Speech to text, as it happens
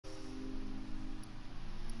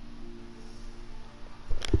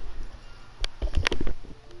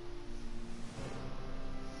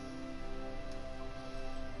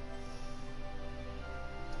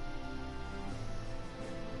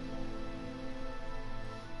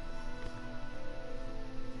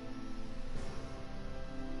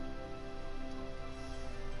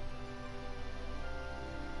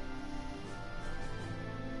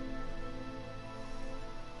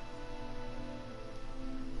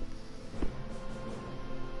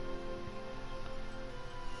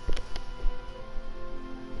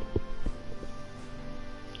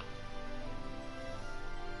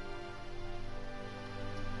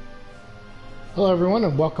Hello everyone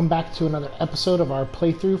and welcome back to another episode of our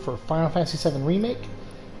playthrough for Final Fantasy VII Remake.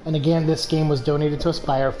 And again, this game was donated to us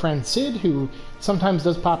by our friend Sid, who sometimes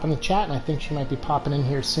does pop in the chat, and I think she might be popping in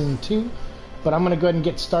here soon too. But I'm going to go ahead and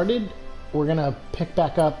get started. We're going to pick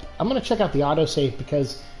back up. I'm going to check out the autosave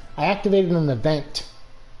because I activated an event,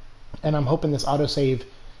 and I'm hoping this autosave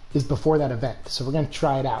is before that event. So we're going to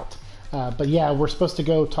try it out. But yeah, we're supposed to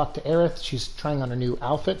go talk to Aerith. She's trying on her new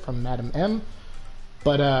outfit from Madame M.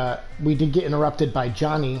 But we did get interrupted by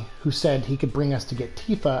Johnny, who said he could bring us to get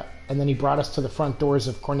Tifa, and then he brought us to the front doors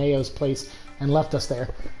of Corneo's place and left us there.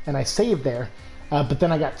 And I saved there, but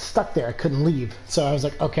then I got stuck there. I couldn't leave. So I was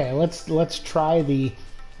like, okay, let's try the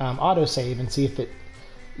autosave and see if it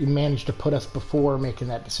managed to put us before making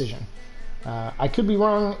that decision. I could be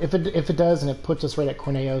wrong. If it does and it puts us right at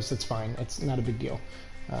Corneo's, that's fine. It's not a big deal.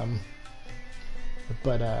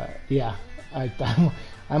 Yeah, I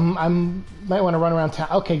might want to run around town.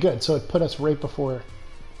 Okay, good. So it put us right before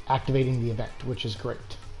activating the event, which is great.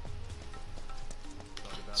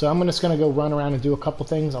 So I'm just going to go run around and do a couple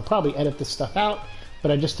things. I'll probably edit this stuff out,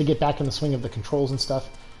 but just to get back in the swing of the controls and stuff,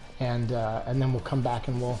 and then we'll come back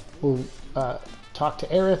and we'll talk to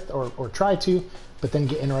Aerith or try to, but then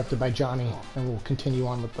get interrupted by Johnny, and we'll continue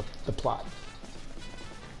on with the plot.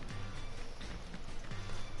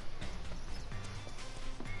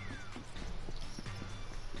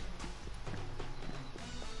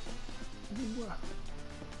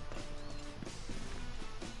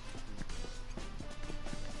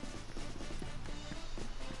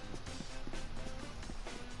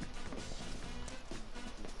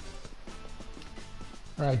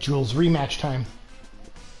 All right, Jules, rematch time.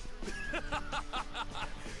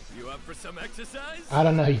 You up for some exercise? I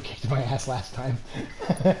don't know, you kicked my ass last time.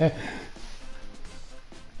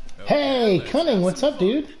 Hey, Cunning, what's up,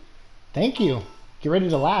 dude? Thank you. Get ready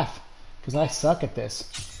to laugh, because I suck at this.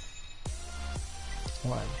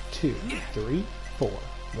 1, 2, 3, 4.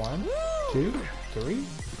 1, 2, 3,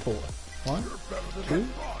 4. 1, 2,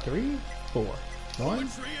 3, 4. 1,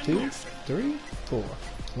 2, 3, 4.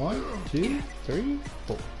 1, 2, 3,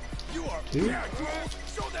 4. You are 2.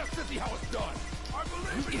 Show that city how it's done. I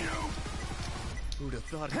believe in you. Who'd have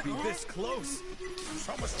thought it'd be this close?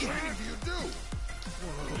 How much training do you do?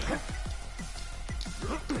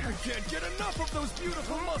 I can't get enough of those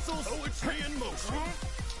beautiful muscles. Poetry in motion.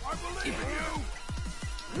 I believe in you.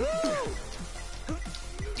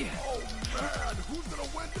 Oh man, who's gonna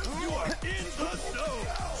win this? You are in the zone.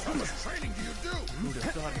 How much training do you do? Who'd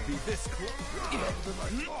have thought it'd be this close? Better than I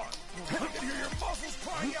thought. I can hear your muscles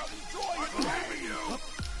crying out in joy. I believe in you.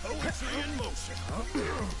 Poetry in motion.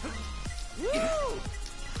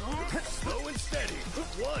 Slow and steady.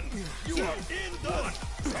 1. You are in the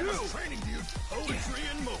How much training do you do? poetry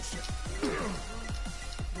in motion.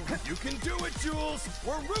 You can do it, Jules.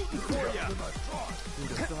 We're rooting for Better you. than I thought.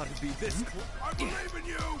 Who'd have thought it'd be this close? I believe in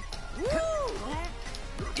you.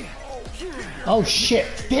 Oh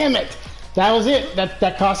shit! Damn it! That was it.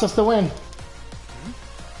 That cost us the win.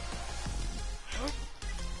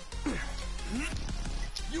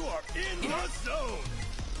 You are in the zone.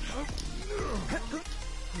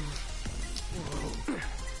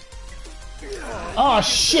 Oh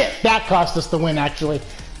shit! That cost us the win. Actually,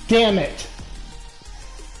 damn it.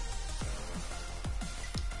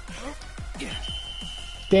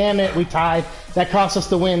 Damn it, we tied. That cost us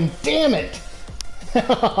the win. Damn it!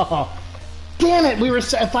 Damn it! We were.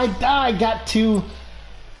 If I got to.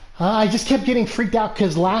 I just kept getting freaked out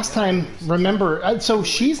because last time, remember, so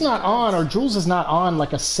she's not on, or Jules is not on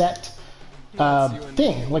like a set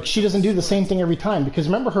thing. Like she doesn't do the same thing every time. Because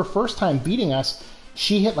remember her first time beating us,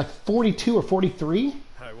 she hit like 42 or 43.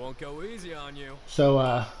 I won't go easy on you.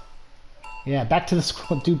 So, yeah, back to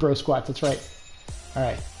the do bro squats. That's right. All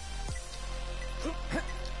right.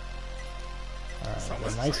 All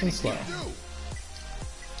right, nice and slow.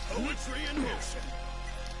 Poetry in motion.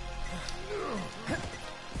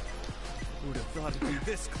 Who'd have thought it'd be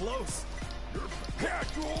this close? Yeah,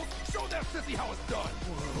 Jules. Show that sissy how it's done.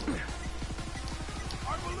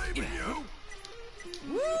 I believe in you.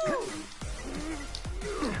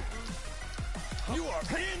 You are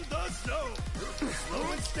in the zone. Slow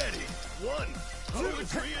and steady. 1.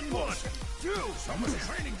 Poetry in motion. 2. How much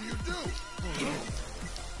training do you do?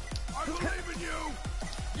 I believe in you.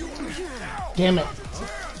 You now. Damn it. Now's your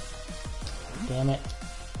chance. Damn it.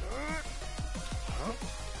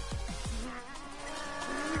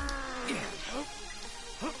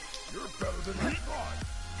 You're better than I thought.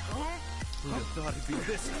 Who'd have thought it'd be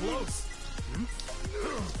this close?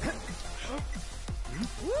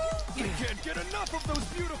 I can't get enough of those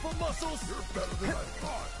beautiful muscles. You're better than I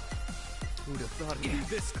thought. Who'd have thought it'd be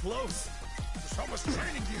this close? How much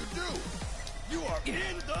training do you do? You are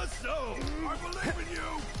in the zone. I believe in you.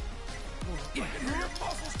 I can hear your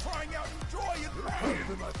muscles crying out in joy and pain.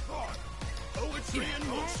 Better than I thought. Poetry in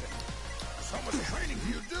motion. So much training do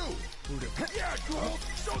you do? Yeah, Jules.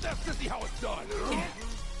 Show that sissy how it's done.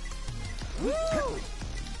 Woo!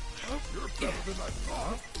 You're better than I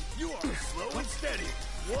thought. You are slow and steady.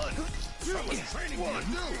 1, 2, so much training do you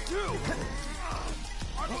do? 2.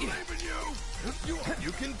 I believe in you.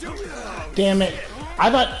 You can do it. Damn it.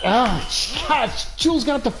 I thought, oh, gosh, Jules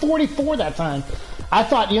got up to 44 that time. I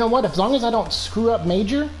thought, you know what, as long as I don't screw up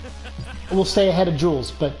major, we'll stay ahead of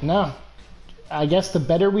Jules. But no, I guess the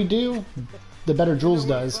better we do, the better Jules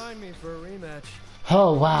does. Find me for a rematch.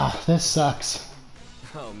 Oh, wow, this sucks.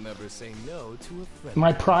 I'll never say no to a friend.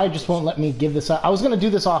 My pride just won't let me give this up. I was going to do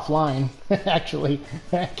this offline, actually,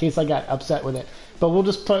 in case I got upset with it. But we'll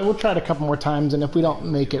try it a couple more times, and if we don't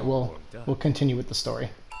make it, we'll continue with the story.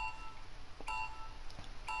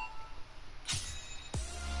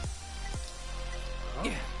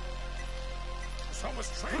 How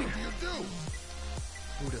much training do you do?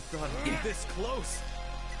 Who'd have thought it'd be this close?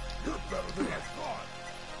 You're better than I thought.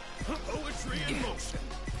 Poetry in motion.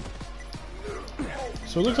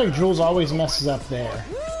 So it looks like Jules always messes up there.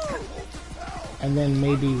 And then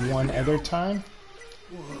maybe one other time.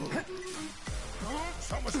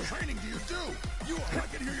 How much training do you do? I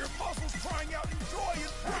can hear your muscles crying out in joy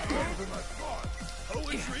and pain. Better than I thought.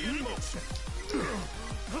 Poetry in motion.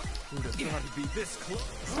 Who'd have thought it'd be this close?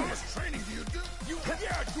 How much training do you do?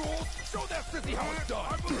 Yeah, Jules. Show that sissy how it's done.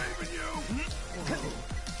 I believe in you.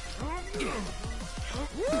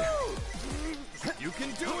 You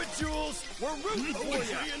can do it, Jules. We're rooting for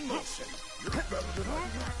Poetry you. in motion. You're better than I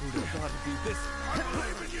thought. Who'd have thought it'd be this? I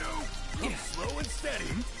believe in you. You're slow and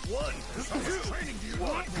steady. 1, How much training do you do?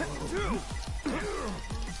 2.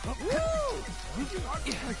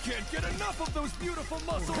 I can't get enough of those beautiful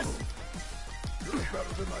muscles. You're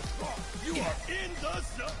better than I thought. You are in the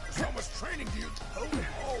zone. How much training do you do?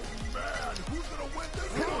 Oh man, who's gonna win this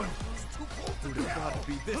one? It's too close to Who'd have thought it'd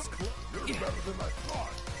be this close? You're better than I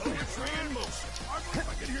thought. Poetry in motion. I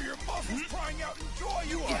can hear your muscles crying out in joy.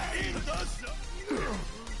 You are in the zone.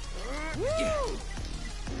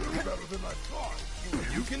 You're better than I thought.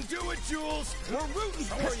 You can do it, Jules. We're rooting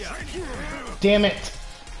for you. Damn it.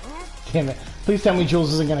 Damn it. Please tell me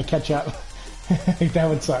Jules isn't going to catch up. That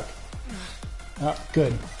would suck. Oh,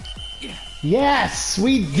 good. Yes!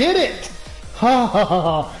 We did it!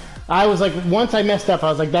 I was like, once I messed up, I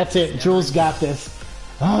was like, that's it. Jules got this.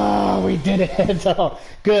 Oh, we did it. Oh,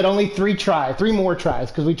 good. Only 3 more tries,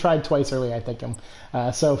 because we tried twice earlier, I think.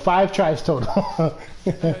 So 5 tries total. I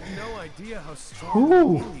had no idea how strong you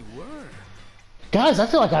really were. Guys, I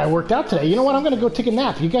feel like I worked out today. You know what? I'm going to go take a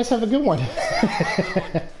nap. You guys have a good one.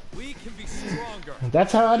 We can be stronger.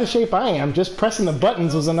 That's how out of shape I am. Just pressing the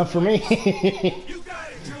buttons was enough for me. You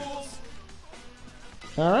got it, Jules.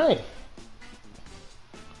 All right.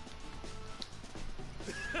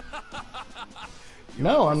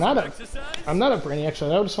 No, I'm not up. I'm not up for any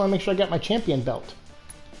exercise. I just want to make sure I got my champion belt.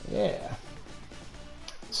 Yeah.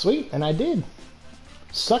 Sweet, and I did.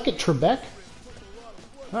 Suck it, Trebek.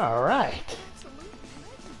 All right.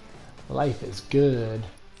 Life is good.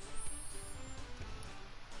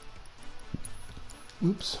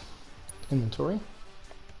 Oops. Inventory.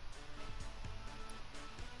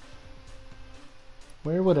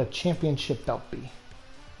 Where would a championship belt be?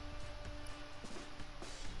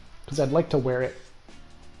 Because I'd like to wear it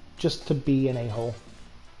just to be an a-hole.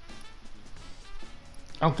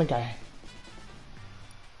 I don't think I...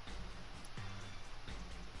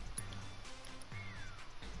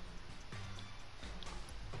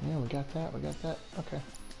 Yeah, we got that, okay.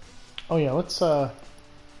 Oh yeah, let's,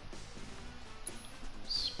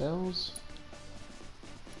 spells.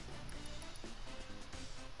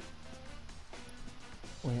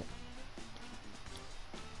 Wait.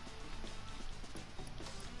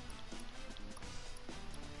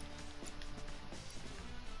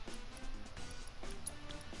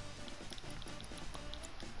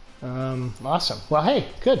 Awesome. Well, hey,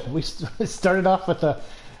 good. We started off with a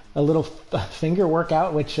little finger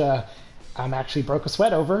workout, which I'm actually broke a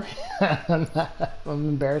sweat over. I'm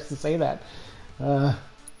embarrassed to say that. All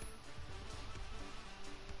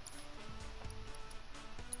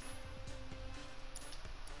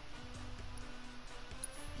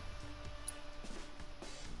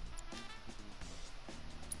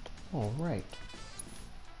right.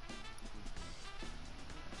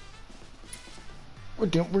 We're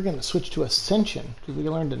going to switch to Ascension because we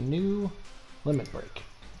learned a new limit break.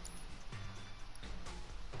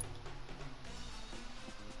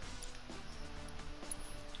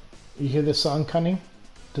 You hear this song coming?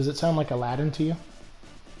 Does it sound like Aladdin to you?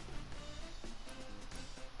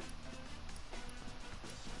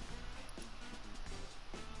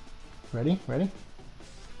 Ready? Ready?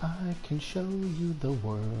 I can show you the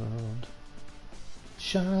world.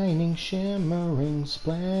 Shining, shimmering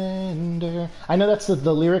splendor. I know that's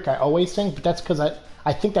the lyric I always sing, but that's because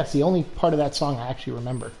I think that's the only part of that song I actually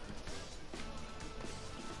remember.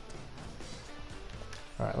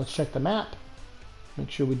 Alright, let's check the map.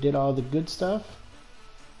 Make sure we did all the good stuff.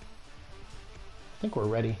 I think we're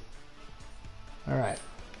ready. Alright.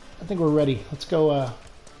 I think we're ready. Let's go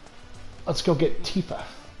get Tifa.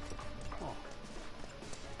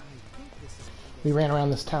 We ran around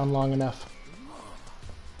this town long enough.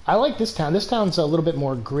 I like this town. This town's a little bit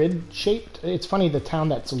more grid-shaped. It's funny, the town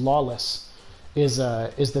that's lawless is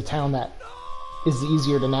the town that is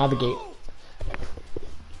easier to navigate.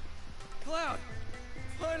 Cloud,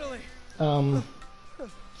 finally.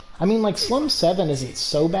 I mean, like, Slum 7 isn't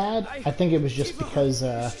so bad. I think it was just because,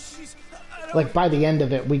 like, by the end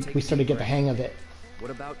of it, we started to get the hang of it. What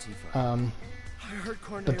about Tifa?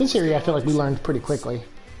 But this area, I feel like we learned pretty quickly.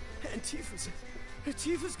 And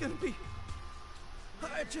Tifa's gonna be...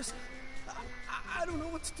 I don't know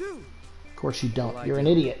what to do. Of course you don't. You're an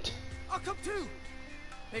idiot. I'll come too.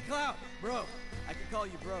 Hey, Cloud, bro. I can call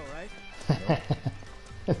you bro, right?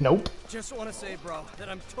 Nope. Just want to say, bro, that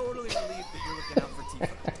I'm totally relieved that you're looking out for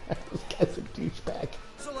Tifa. This guy's a douchebag.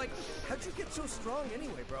 So, like, how'd you get so strong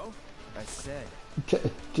anyway, bro? I said.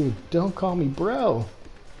 Dude, don't call me bro.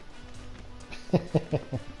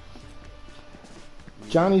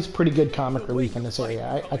 Johnny's pretty good comic relief in this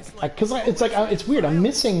area. It's weird.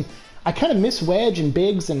 I kind of miss Wedge and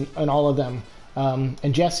Biggs and all of them,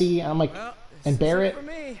 and Jesse. I'm like, and Barrett.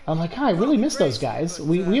 I'm like, I really miss those guys.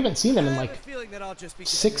 We haven't seen them in like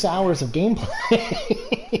 6 hours of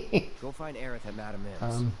gameplay. Go find Aerith at Madame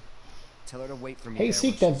M's. Tell her to wait for me. Hey,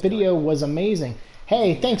 Seek, that video was amazing.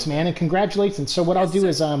 Hey, thanks, man, and congratulations. So what I'll do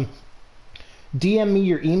is DM me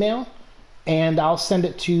your email, and I'll send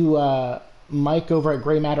it to Mike over at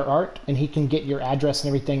Gray Matter Art, and he can get your address and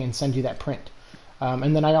everything and send you that print.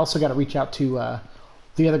 And then I also got to reach out to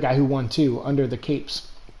the other guy who won too, Under the Capes.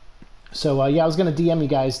 So yeah, I was going to DM you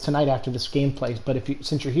guys tonight after this gameplay, but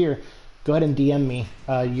since you're here, go ahead and DM me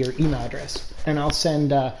your email address, and I'll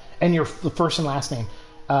send and your first and last name,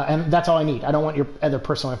 and that's all I need. I don't want your other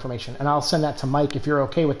personal information, and I'll send that to Mike if you're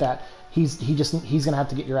okay with that. He's gonna have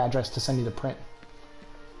to get your address to send you the print.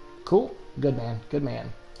 Cool, good man, good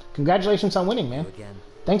man. Congratulations on winning, man.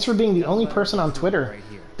 Thanks for being the only person on Twitter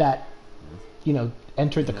that, you know,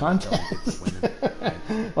 entered the contest.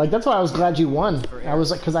 Like, that's why I was glad you won. I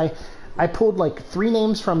was like, because I pulled like 3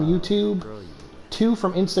 names from YouTube, 2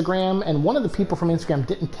 from Instagram, and one of the people from Instagram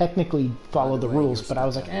didn't technically follow the rules, but I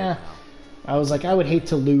was like, I would hate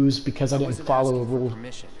to lose because I didn't follow the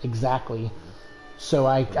rules exactly. So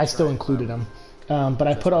I still included them. But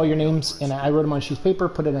I put all your names, and I wrote them on a sheet of paper,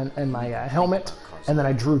 put it in my helmet, and then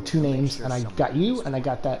I drew 2 names, and I got you, and I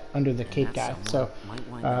got that Under the Cape guy. So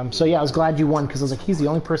yeah, I was glad you won, because I was like, he's the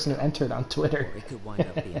only person who entered on Twitter. It could wind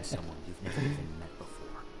up being someone you've never even met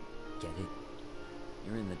before. Get it?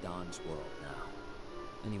 You're in the Don's world now.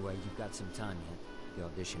 Anyway, you've got some time yet. The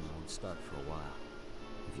audition won't start for a while.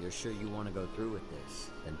 If you're sure you want to go through with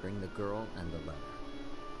this, then bring the girl and the letter.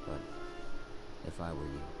 But if I were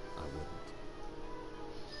you, I wouldn't.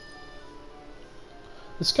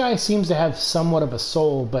 This guy seems to have somewhat of a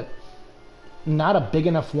soul, but not a big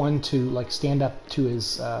enough one to like stand up to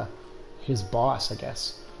his boss, I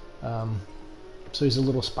guess. So he's a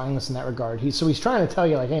little spineless in that regard. So he's trying to tell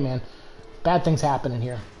you, like, hey man, bad things happen in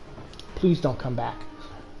here. Please don't come back.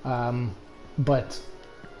 But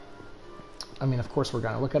I mean, of course we're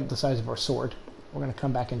gonna look at the size of our sword. We're gonna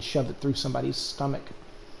come back and shove it through somebody's stomach.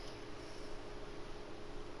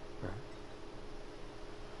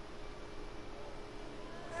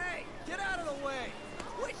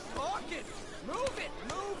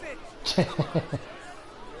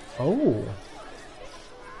 Oh.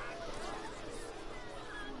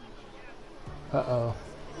 Uh-oh.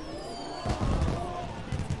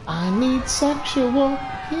 I need sexual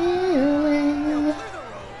healing.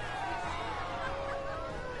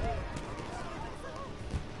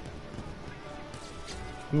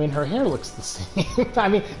 I mean, her hair looks the same. I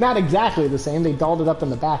mean, not exactly the same. They dolled it up in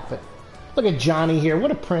the back, but look at Johnny here.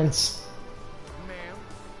 What a prince.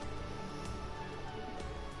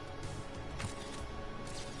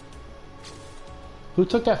 Who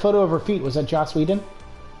took that photo of her feet? Was that Joss Whedon?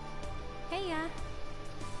 Hey, yeah.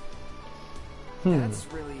 That's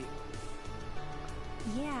really...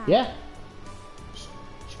 Yeah. Yeah.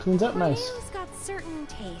 She cleans up nice. Ryo's got certain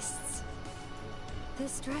tastes.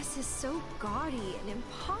 This dress is so gaudy and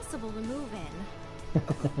impossible to move in.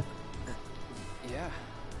 Yeah.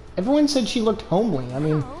 Everyone said she looked homely. I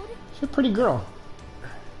mean, she's a pretty girl.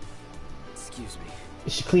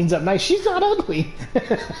 She cleans up nice. She's not ugly.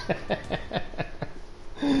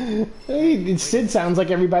 Hey, Sid sounds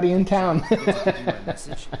like everybody in town.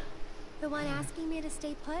 The one asking me to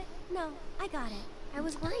stay put? No, I got it. I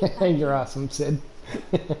was worried about it. You're awesome, Sid.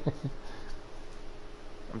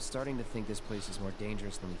 I'm starting to think this place is more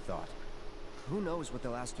dangerous than we thought. Who knows what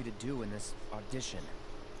they'll ask you to do in this audition?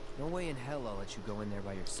 No way in hell I'll let you go in there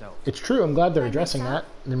by yourself. It's true. I'm glad they're addressing that.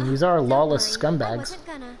 I mean, these are lawless Don't worry, I scumbags. wasn't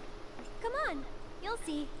gonna. Come on, you'll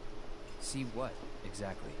see. See what,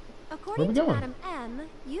 exactly? According to Madam M,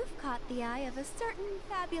 you've caught the eye of a certain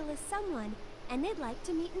fabulous someone, and they'd like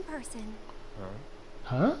to meet in person.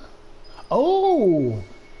 Huh? Oh!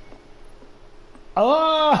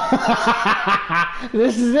 Oh!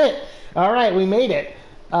 This is it. All right, we made it.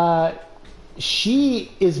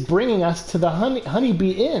 She is bringing us to the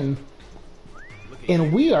Honeybee Inn,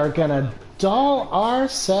 and we are gonna doll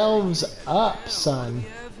ourselves up, son.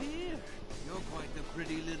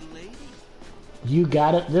 You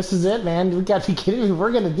got it. This is it, man. We got to be kidding me.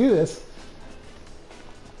 We're gonna do this.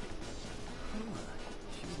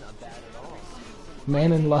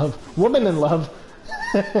 Man in love. Woman in love.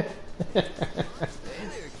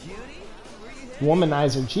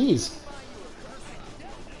 Womanizer. Jeez.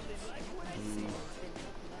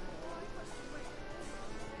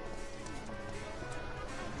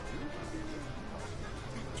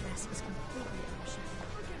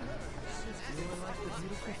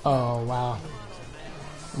 Oh, wow.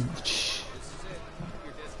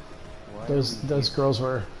 Those girls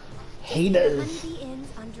were haters. Honeybee Inn's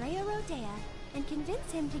Andrea Rodea and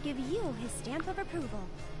convince him to give you his stamp of approval.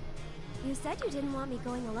 You said you didn't want me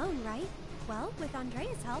going alone, right? Well, with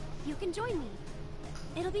Andrea's help, you can join me.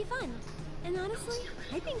 It'll be fun. And honestly,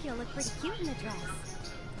 I think you'll look pretty cute in the dress.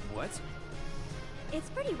 What? It's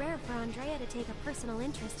pretty rare for Andrea to take a personal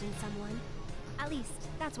interest in someone. At least,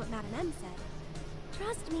 that's what Madam M said.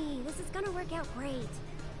 Trust me, this is gonna work out great.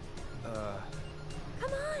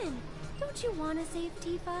 Come on! Don't you want to save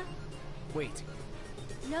Tifa? Wait.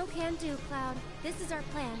 No can do, Cloud. This is our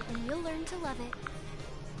plan, and you'll learn to love it.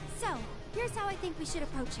 So, here's how I think we should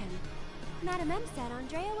approach him. Madam M said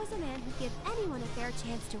Andrea was a man who'd give anyone a fair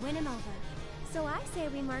chance to win him over. So I say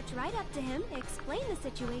we march right up to him, explain the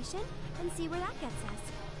situation, and see where that gets us.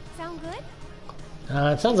 Sound good?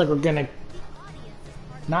 It sounds like we're gonna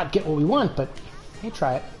not get what we want, but we'll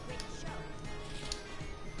try it.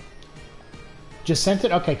 Just sent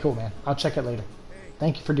it? Okay, cool, man. I'll check it later.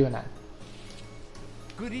 Thank you for doing that.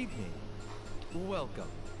 Good evening. Welcome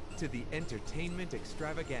to the entertainment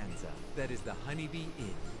extravaganza that is the Honeybee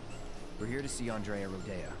Inn. We're here to see Andrea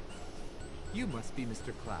Rodea. You must be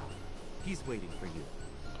Mr. Cloud. He's waiting for you.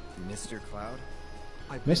 Mr. Cloud?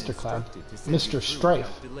 I've been Mr. Cloud. instructed to send Mr. you through Strife.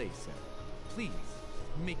 without delay, sir. Please,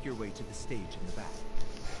 make your way to the stage in the back.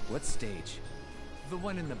 What stage? The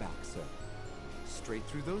one in the back, sir. Straight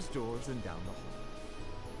through those doors and down the hall.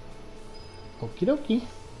 Okie dokie.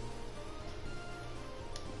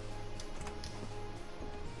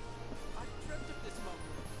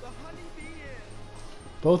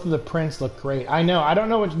 Both of the prints look great. I know. I don't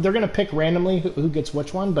know what they're gonna pick randomly who gets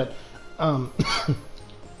which one, but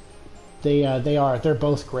they are. They're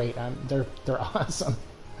both great. They're awesome.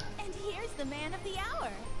 And here's the man of the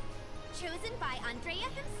hour. Chosen by Andrea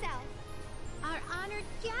himself. Our honored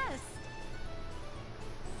guest.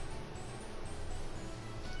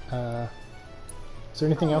 Is there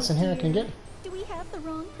anything else in here I can get? Do we have the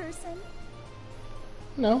wrong person?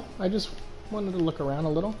 No, I just wanted to look around a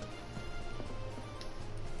little.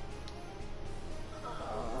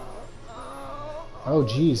 Oh,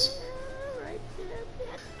 jeez.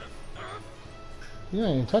 You're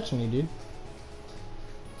not even touching me, dude.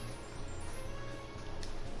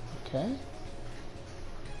 Okay.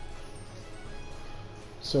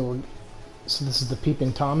 So this is the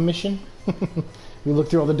Peeping Tom mission? We look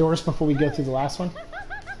through all the doors before we go through the last one?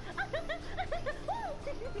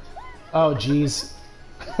 Oh, jeez.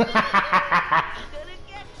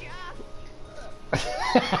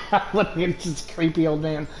 Look at this creepy old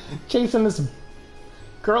man chasing this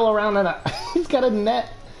girl around in a... He's got a net.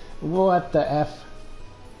 What the F?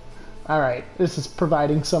 Alright, this is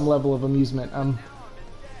providing some level of amusement.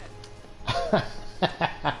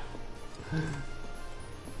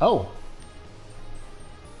 Oh.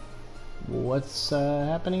 What's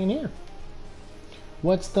happening in here?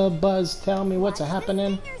 What's the buzz? Tell me what's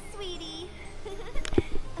happening. Watch the singer, sweetie.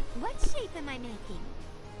 What shape am I making?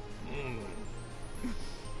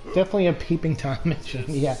 Definitely a Peeping Tom mission,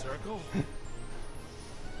 yeah.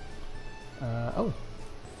 Oh.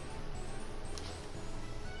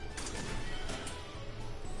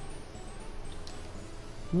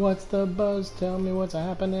 What's the buzz? Tell me what's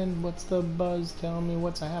happening. What's the buzz? Tell me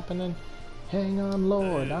what's happening. Hang on,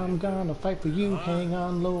 Lord, I'm gonna fight for you. Hang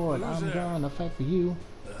on, Lord, I'm gonna fight for you.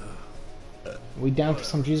 We down for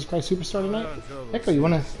some Jesus Christ Superstar tonight? Echo, you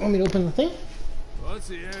want me to open the thing? What's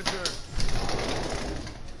the answer?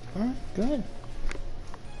 Alright, go ahead.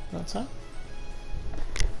 Outside.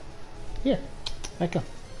 Here, Echo.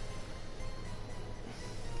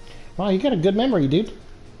 Wow, you got a good memory, dude.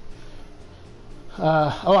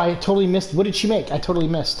 Oh, I totally missed. What did she make? I totally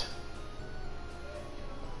missed.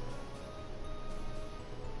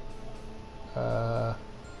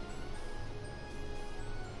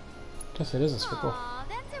 Guess it is a circle. Aw,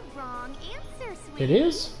 that's a wrong answer, sweetie. It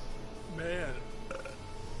is? Man,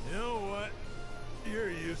 you know what?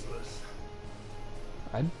 You're useless.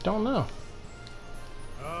 I don't know.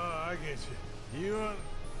 Oh, I get you. You want...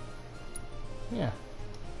 Yeah.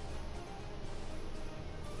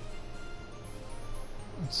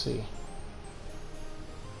 Let's see.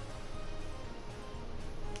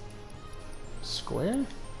 Square?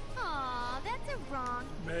 Aw, that's a wrong.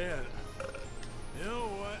 Man, you know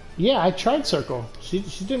what? Yeah, I tried circle. She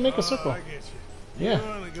didn't make a Oh, circle. I get you. You Yeah.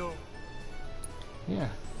 want to go... Yeah.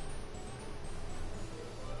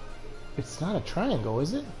 It's not a triangle,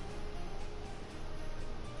 is it?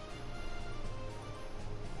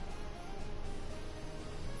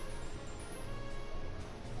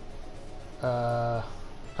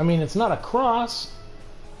 I mean, it's not a cross.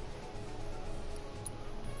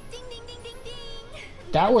 Ding, ding, ding, ding, ding.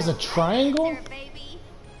 That was a triangle? There, baby.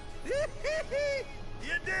 You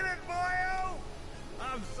did it, boyo!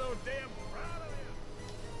 I'm so damn proud of you.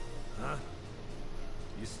 Huh?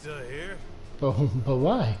 You still here? But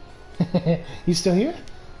why? You still here?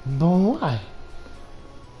 But why?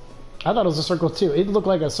 I thought it was a circle too. It looked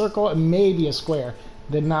like a circle and maybe a square.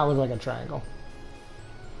 Did not look like a triangle.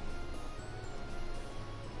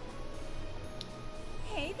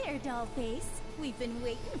 Hey there, dollface. We've been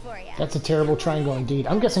waiting for you. That's a terrible triangle indeed.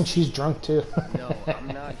 I'm guessing she's drunk too. No, I'm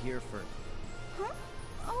not here for... Huh?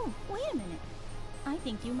 Oh, wait a minute. I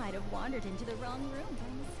think you might have wandered into the wrong room by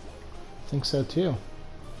mistake. Think so too.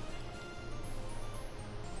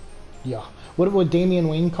 Yeah. What would Damian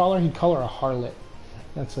Wayne call her? He'd call her a harlot.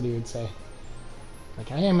 That's what he would say.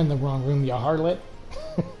 Like, I am in the wrong room, you harlot.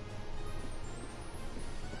 What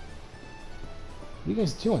are you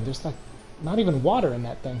guys doing? There's like not even water in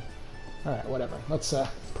that thing. Alright, whatever. Let's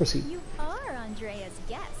proceed. You are Andrea's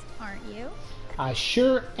guest, aren't you? I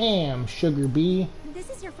sure am, Sugar Bee.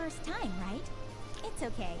 This is your first time, right? It's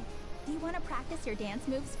okay. Do you want to practice your dance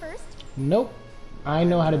moves first? Nope. I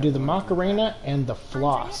know how to do the Macarena and the Andrea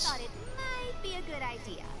floss. thought it might be a good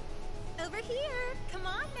idea. Over here. Come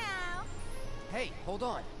on now. Hey, hold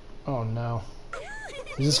on. Oh no.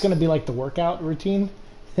 Is this going to be like the workout routine?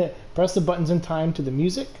 Press the buttons in time to the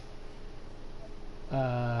music.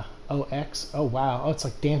 Oh, X. Oh, wow. Oh, it's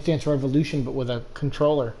like Dance Dance Revolution, but with a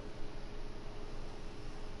controller.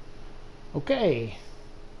 Okay.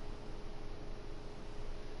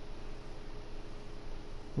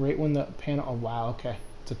 Right when the panel... Oh, wow. Okay.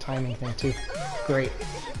 It's a timing thing, too. Great.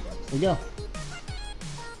 Here we go.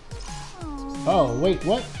 Oh, wait.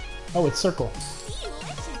 What? Oh, it's circle.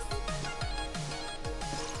 Delicious.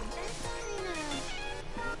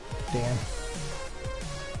 That's Damn.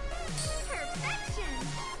 perfection.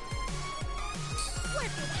 Work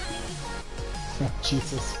it, honey. Oh,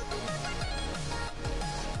 Jesus.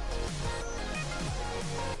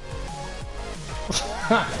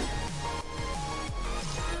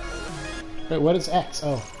 Wait, what is X?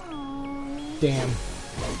 Oh. Damn.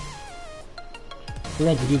 We're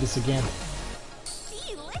going to have to do this again.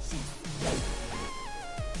 Delicious.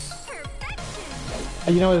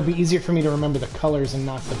 Perfection. You know, it would be easier for me to remember the colors and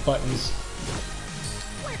not the buttons.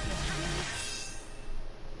 Work it, honey.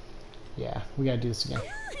 Yeah, we gotta do this again.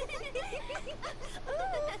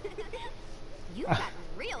 You got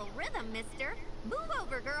real rhythm, mister. Move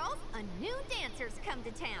over, girls. A new dancer's come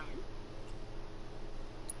to town.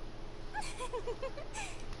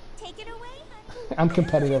 Take it away, honey. I'm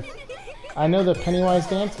competitive. I know the Pennywise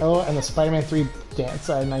dance. Oh, and the Spider-Man 3 dance.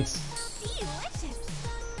 Nice. Delicious.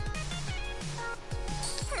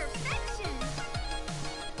 Perfection.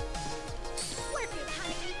 Work it,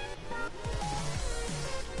 honey.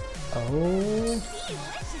 Oh,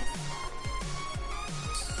 Delicious.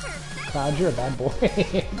 Perfection. Cloud, you're a bad boy.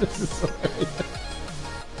 This is so hilarious.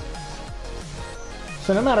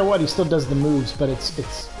 So no matter what, he still does the moves, but it's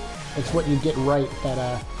what you get right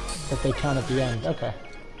that they count at the end. Okay.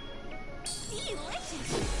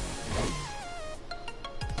 Delicious.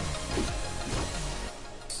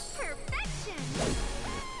 Perfection.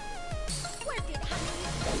 Work it, honey.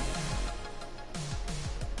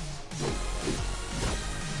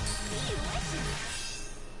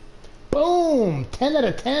 10 out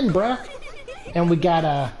of 10, bruh. And we got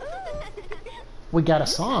a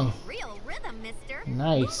song. Real rhythm, mister.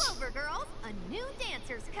 Nice. Move over, girls. A new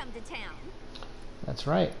dancer's come to town. That's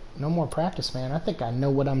right. No more practice, man. I think I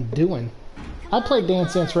know what I'm doing. I played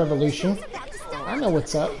Dance Dance Revolution. I know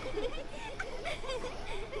what's up.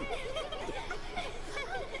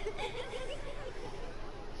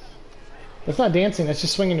 That's not dancing. That's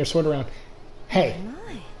just swinging your sword around. Hey,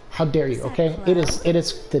 how dare you? Okay,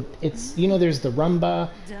 it's you know, there's the rumba,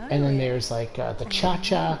 and then there's like the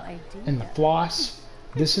cha-cha and the floss.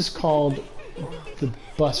 This is called the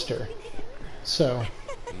Buster. So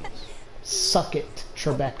suck it,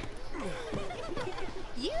 Trebek.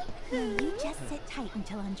 You just sit tight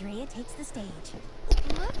until Andrea takes the stage.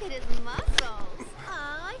 Look at his muscles.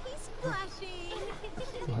 Aw, he's flashing.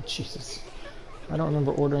 Oh Jesus! I don't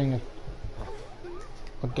remember ordering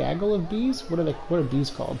a gaggle of bees. What are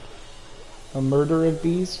bees called? A murder of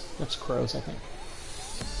bees? That's crows, I think.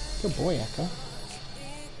 Good boy, Echo.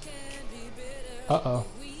 Uh-oh.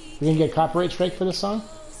 We gonna get a copyright strike for this song?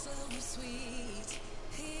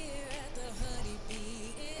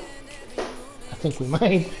 I think we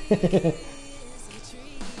might.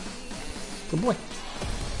 Good boy.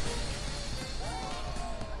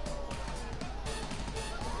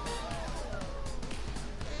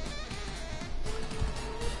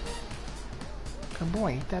 Good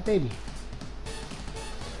boy, eat that baby.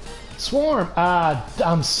 Swarm! Ah,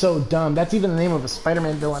 I'm so dumb. That's even the name of a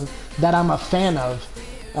Spider-Man villain that I'm a fan of.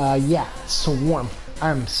 Yeah, Swarm.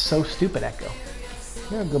 I'm so stupid, Echo.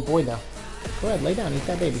 You're a good boy, though. Go ahead, lay down, eat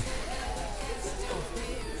that baby.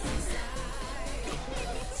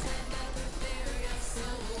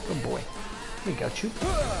 Good boy. Here you go, Choop.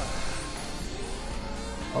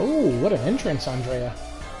 Oh, what an entrance, Andrea.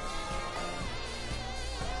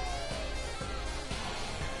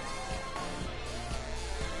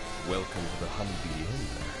 Welcome to the Honeybee Inn,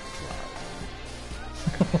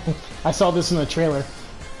 Cloud. I saw this in the trailer.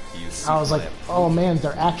 I was like, oh man,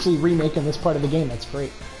 they're actually remaking this part of the game. That's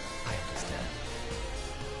great. I understand.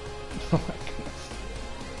 Oh my goodness.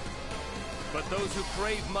 But those who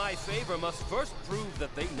crave my favor must first prove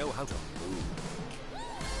that they know how to move.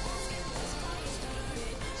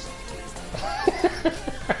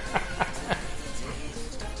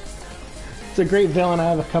 It's a great villain. I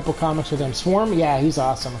have a couple comics with him. Swarm? Yeah, he's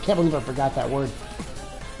awesome. I can't believe I forgot that word.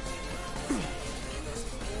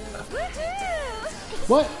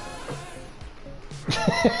 What?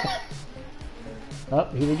 Oh,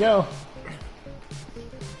 here we go.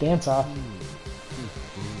 Dance off.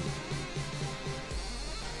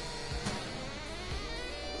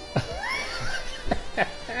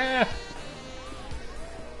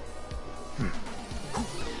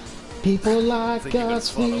 People like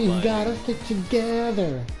us, we've gotta stick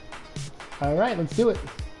together. Alright, let's do it.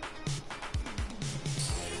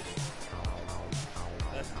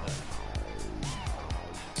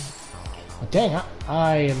 Oh, dang,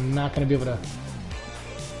 I am not gonna be able to...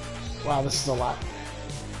 Wow, this is a lot.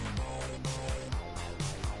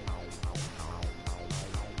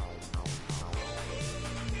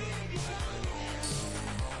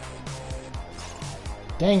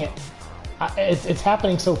 Dang it. It's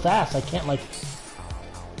happening so fast, I can't, like...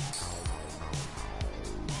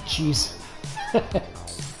 Jeez.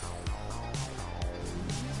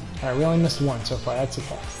 Alright, we only missed one so far, that's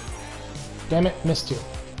okay. Damn it, missed two.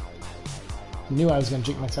 Knew I was gonna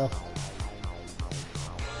jinx myself.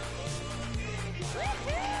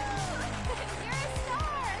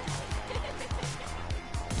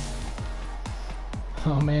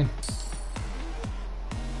 Oh man.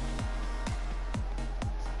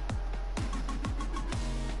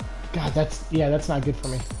 God, that's not good for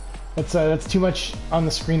me. That's too much on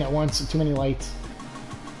the screen at once, too many lights.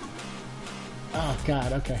 Oh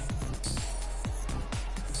god, okay.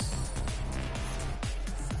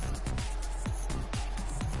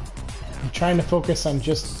 I'm trying to focus on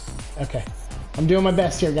just... Okay. I'm doing my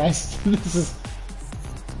best here, guys. This is...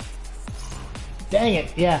 Dang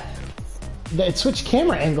it, yeah. It switched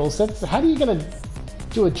camera angles. That's... How are you gonna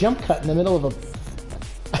do a jump cut in the middle of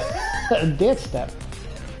a dance step?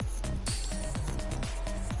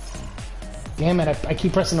 Damn it, I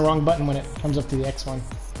keep pressing the wrong button when it comes up to the X one.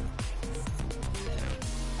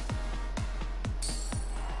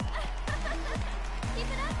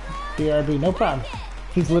 BRB, no problem.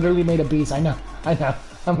 He's literally made of bees. I know.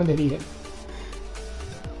 I'm an idiot.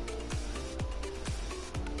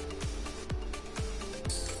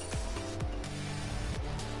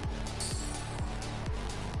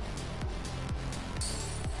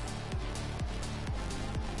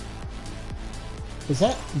 Is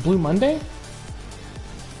that Blue Monday?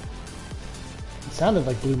 It sounded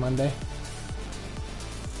like Blue Monday.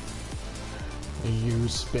 You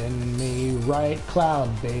spin me right,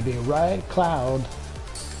 Cloud, baby, right, Cloud.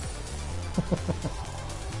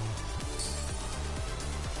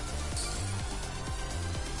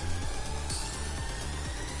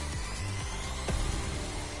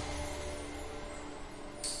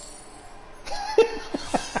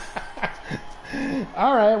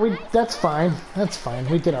 All right, that's fine. That's fine.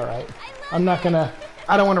 We did all right. I'm not gonna.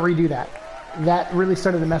 I don't want to redo that. That really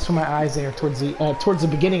started to mess with my eyes there towards the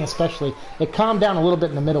beginning, especially. It calmed down a little bit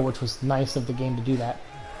in the middle, which was nice of the game to do that.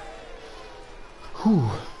 Whew.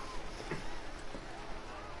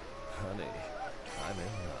 Honey, I'm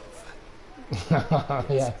in love.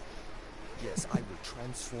 Yeah. Yes, I will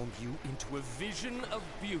transform you into a vision of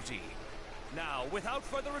beauty. Now, without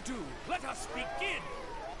further ado, let us begin!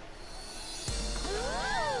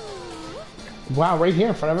 Wow, right here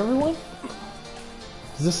in front of everyone?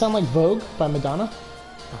 Does this sound like Vogue by Madonna?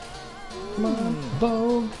 Come on,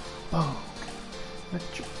 Vogue, Vogue.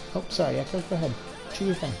 Oh, sorry, Echo, go ahead. Do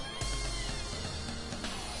your thing.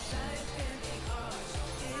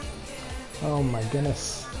 Oh my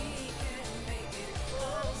goodness.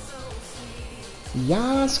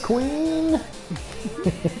 Yas, Queen!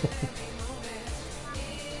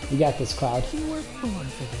 You got this, Cloud. You were born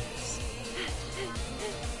for this.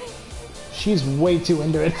 She's way too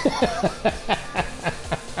into it.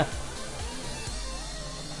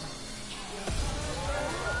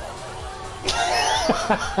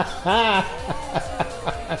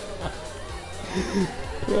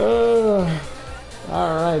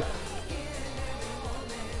 All right.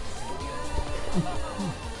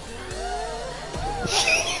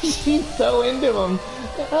 She's so into him.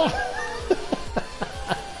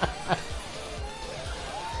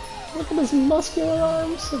 Look at his muscular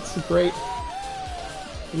arms. That's great.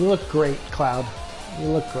 You look great, Cloud. You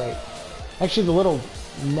look great. Actually, the little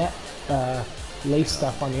net lace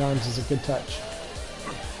stuff on the arms is a good touch.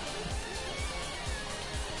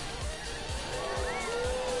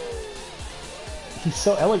 He's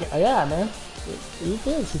so elegant. Yeah, man. He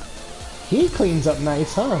is. He cleans up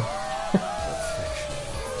nice, huh?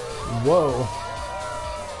 Whoa.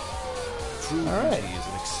 True All right. beauty is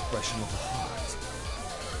an expression of the heart.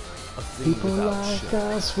 A thing People without like shame,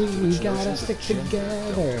 us, we which gotta notions of stick gender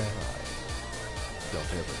together. Don't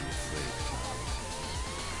ever be afraid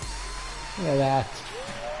to Look at that.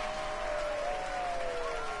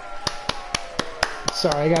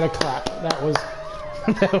 Sorry, I gotta clap. That was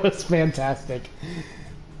that was fantastic.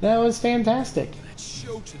 That was fantastic. That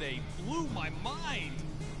show today blew my mind.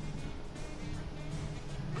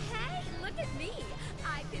 Hey, look at me.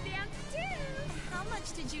 I can dance too. How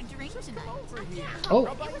much did you drink tonight? Oh.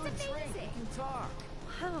 It was amazing. Wow.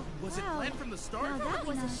 Was it planned from the start? Now that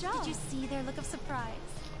was a show. Did you see their look of surprise?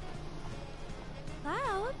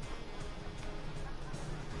 Cloud?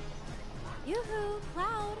 Yoo-hoo,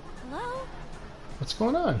 Cloud. Hello? What's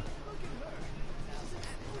going on?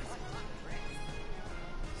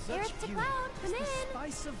 Aerith to Cloud, come in.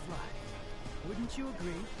 Spice of life. Wouldn't you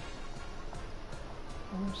agree?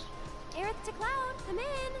 Aerith to Cloud, come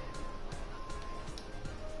in.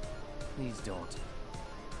 Please don't.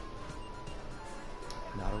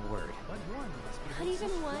 Not a word. Not even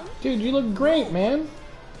one? Dude, you look great, man.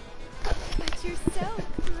 But you're so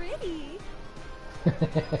pretty.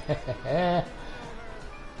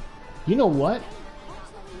 You know what?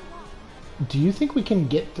 Do you think we can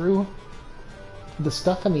get through the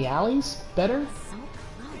stuff in the alleys better?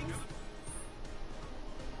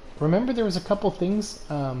 Remember there was a couple things,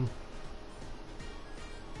 it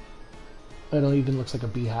even looks like a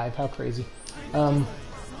beehive, how crazy.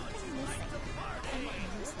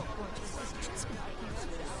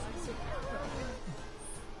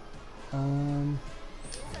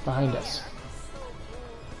 Behind us.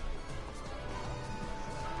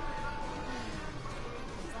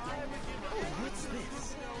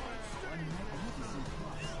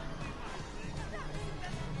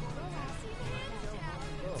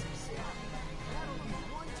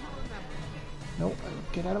 Nope,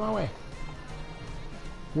 get out of my way.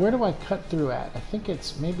 Where do I cut through at? I think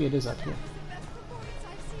it's, maybe it is up here.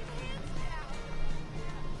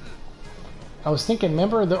 I was thinking,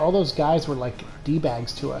 remember all those guys were like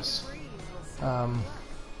D-bags to us.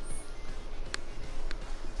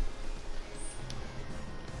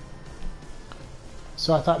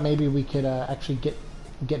 So I thought maybe we could actually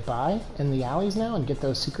get by in the alleys now and get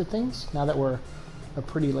those secret things, now that we're a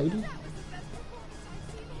pretty lady.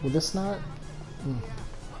 Will this not?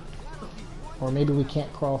 Or maybe we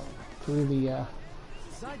can't crawl through the...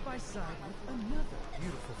 Side by side with another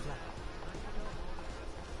beautiful flower.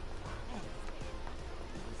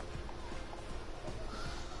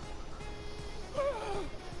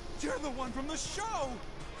 You're the one from the show!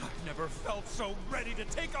 I've never felt so ready to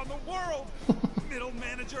take on the world! Middle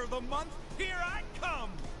manager of the month, here I come!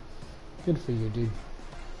 Good for you, dude.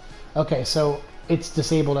 Okay, so it's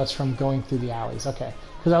disabled us from going through the alleys. Okay.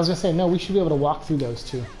 Because I was going to say, no, we should be able to walk through those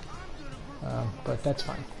too. But that's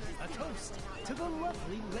fine. A toast to the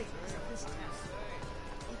lovely ladies of this town.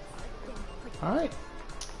 Alright.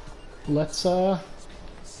 Let's,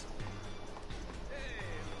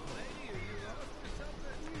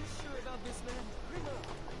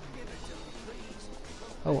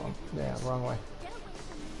 Oh, yeah, wrong way.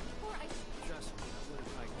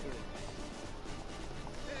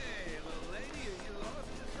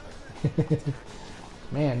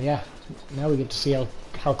 Man, yeah. Now we get to see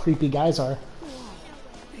how creepy guys are.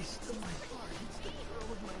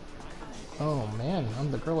 Oh man,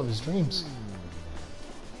 I'm the girl of his dreams.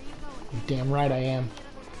 Damn right I am.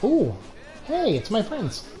 Ooh, hey, it's my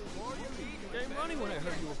friends.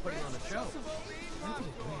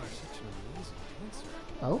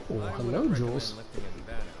 Oh, hello, Jules. But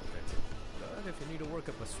if you need to work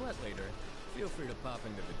up a sweat later, feel free to pop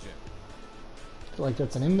into the gym. I feel like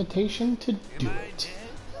that's an invitation to do it.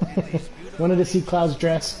 Wanted to see Cloud's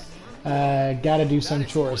dress. Gotta do some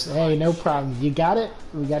chores. Hey, no problem. You got it.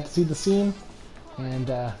 We got to see the scene.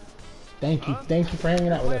 And thank you for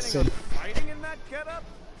hanging out with us, Sid. Fighting in that getup?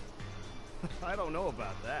 I don't know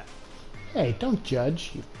about that. Hey, don't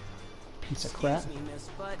judge, you piece of crap. Excuse me, miss,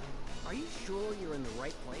 but are you sure you're in the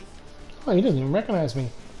right place? Oh, he doesn't even recognize me.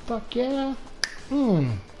 Fuck yeah.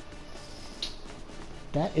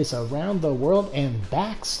 That is around the world and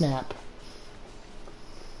back snap.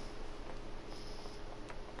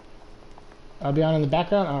 I'll be on in the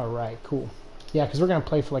background? Alright, cool. Yeah, because we're going to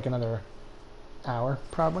play for like another hour,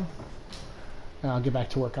 probably. And I'll get back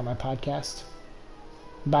to work on my podcast.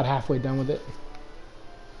 About halfway done with it.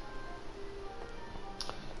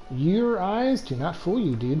 Your eyes do not fool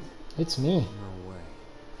you, dude. It's me. No way.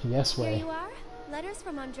 Yes Here way. you are. Letters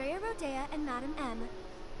from Andrea Rodea and Madame M.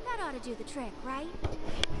 That ought to do the trick, right? Are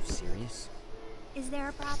you serious? Is there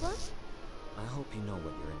a problem? I hope you know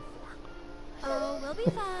what you're in for. Oh, we'll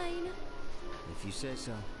be fine. If you say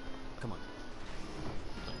so. Come on.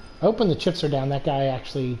 I hope when the chips are down, that guy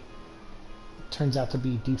actually turns out to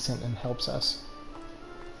be decent and helps us.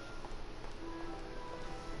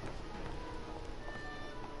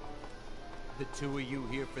 The two of you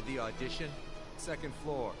here for the audition? Second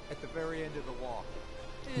floor, at the very end of the wall.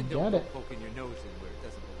 And Got don't go it. poking your nose in where it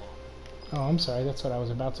doesn't belong. Oh, I'm sorry. That's what I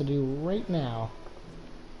was about to do right now.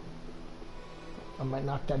 I might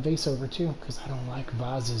knock that vase over too, because I don't like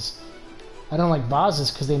vases. I don't like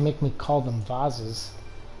vases because they make me call them vases.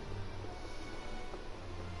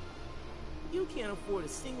 You can't afford a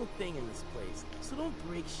single thing in this place, so don't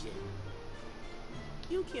break shit.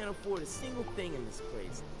 You can't afford a single thing in this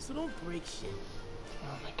place, so don't break shit.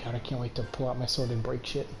 Oh my god, I can't wait to pull out my sword and break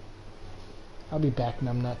shit. I'll be back,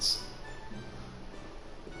 numbnuts.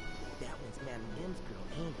 That one's Madame M's girl,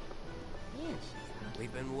 ain't it? Man, she's hot.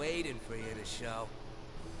 We've been waiting for you to show.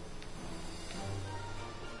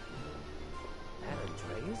 That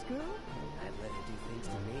Andrea's girl? I'd let her do things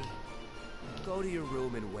to me. Go to your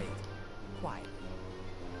room and wait. Quietly.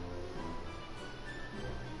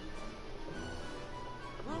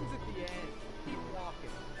 Room's at the end. Keep walking.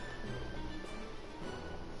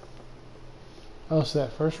 Oh, so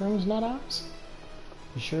that first room is not ours?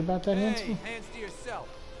 You sure about that, Hey, Handsome? hands to yourself.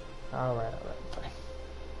 Alright, fine.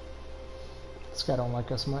 This guy don't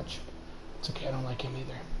like us much. It's okay, I don't like him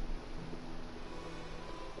either.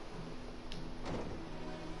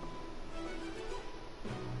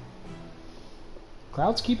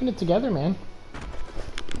 Cloud's keeping it together, man.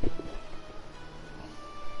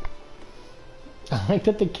 I like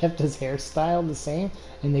that they kept his hairstyle the same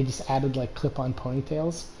and they just added like clip-on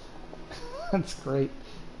ponytails. That's great.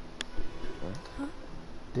 Huh?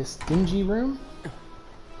 This dingy room?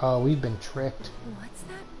 Oh, we've been tricked. What's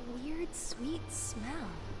that weird, sweet smell?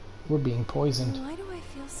 We're being poisoned. Why do I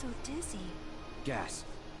feel so dizzy? Gas.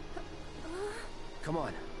 Come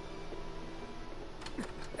on.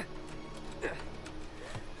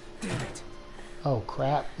 Damn it. Oh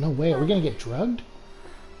crap. No way, are we gonna get drugged?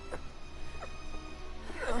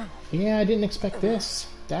 Yeah, I didn't expect this.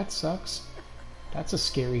 That sucks. That's a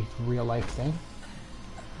scary real life thing.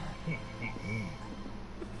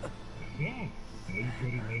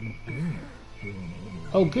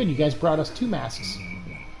 Oh good, you guys brought us 2 masks.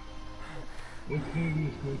 Let's say we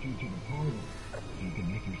escort you to the parlor so you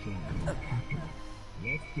can make yourself more comfortable.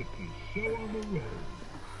 Let's get this show on the road.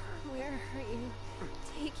 Where are you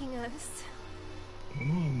taking us?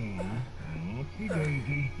 Come on now. Oopsie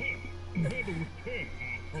daisy. Head with 10.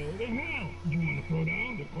 Oh, the hell? You want to throw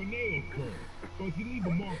down the Corneo curve? So if you leave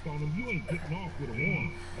a mark on him, you ain't getting off with a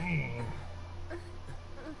warning. I know.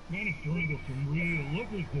 Managed to wrangle some real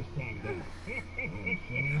lookers this time, though.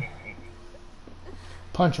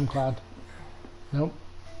 Punch him, Cloud. Nope.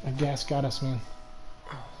 That gas got us, man.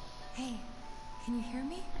 Hey, can you hear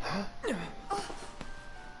me?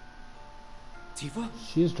 Tifa?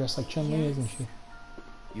 She is dressed like Chun-Li, isn't she?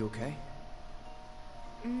 You okay?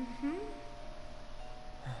 Mm-hmm.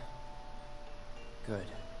 Good.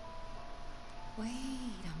 Wait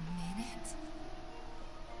a minute.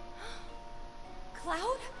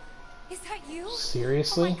 Cloud? Is that you?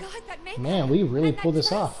 Seriously? Oh my God, that makeup! Man, we really And that pulled this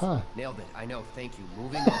dress. off, huh? Nailed it. I know. Thank you.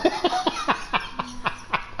 Moving on.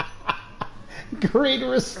 Great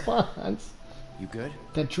response. You good?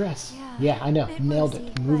 That dress. Yeah, Yeah, I know. bit Nailed woozy,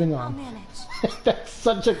 it. Moving but I'll on. manage. That's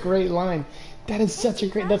such a great line. That is such a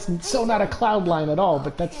great... That's so not a Cloud line at all,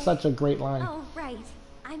 but that's such a great line. Oh, right.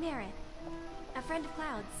 I'm Aerith, a friend of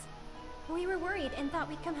Cloud's. We were worried and thought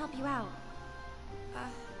we'd come help you out.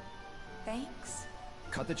 Thanks?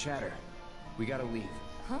 Cut the chatter. We gotta leave.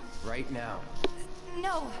 Huh? Right now.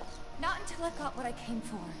 No, not until I got what I came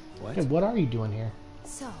for. What? Hey, what are you doing here?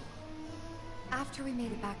 So, after we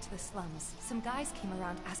made it back to the slums, some guys came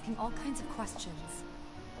around asking all kinds of questions.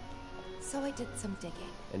 So I did some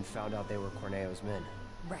digging. And found out they were Corneo's men.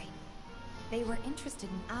 Right. They were interested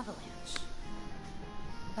in Avalanche.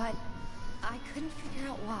 But I couldn't figure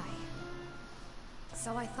out why.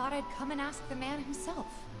 So I thought I'd come and ask the man himself.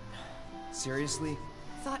 Seriously?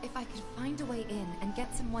 Thought if I could find a way in and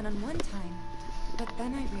get some one-on-one time. But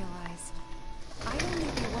then I realized I'd only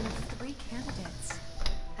be one of 3 candidates.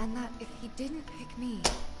 And that if he didn't pick me,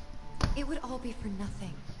 it would all be for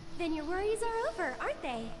nothing. Then your worries are over, aren't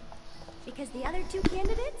they? Because the other 2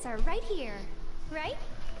 candidates are right here, right?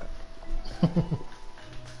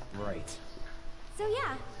 Right. So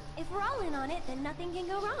yeah, if we're all in on it, then nothing can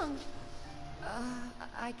go wrong.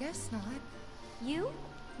 I guess not. You?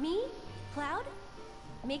 Me? Cloud?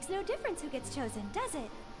 Makes no difference who gets chosen, does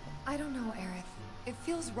it? I don't know, Aerith. It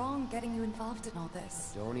feels wrong getting you involved in all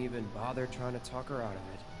this. Don't even bother trying to talk her out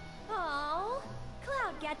of it. Oh,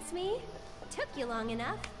 Cloud gets me. Took you long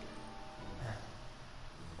enough.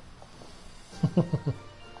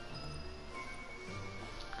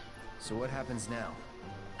 So what happens now?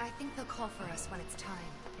 I think they'll call for us when it's time.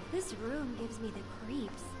 This room gives me the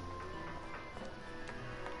creeps.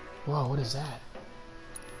 Whoa, what is that?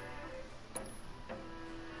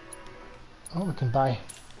 Oh, we can buy...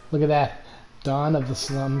 Look at that. Dawn of the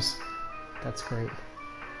Slums. That's great.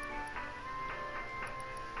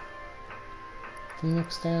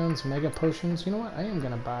 Phoenix Downs, Mega Potions. You know what? I am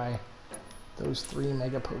going to buy those 3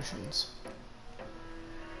 Mega Potions.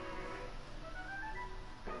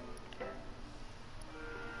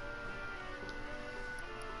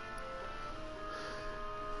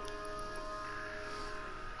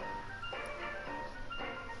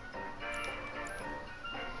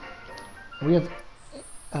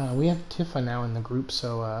 We have Tifa now in the group,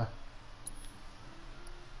 so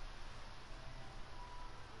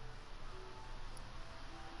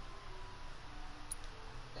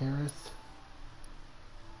Aerith.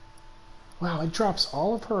 Wow, it drops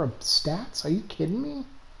all of her stats? Are you kidding me?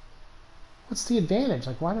 What's the advantage?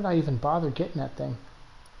 Like, why did I even bother getting that thing?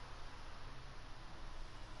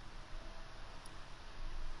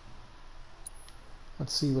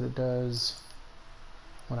 Let's see what it does.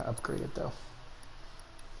 I want to upgrade it though.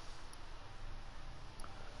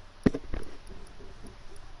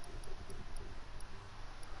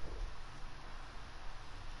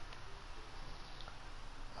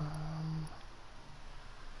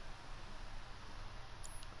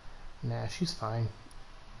 Nah, she's fine.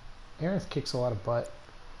 Aerith kicks a lot of butt.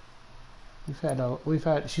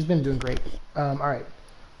 She's been doing great. All right,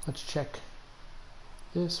 let's check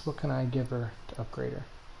this. What can I give her to upgrade her?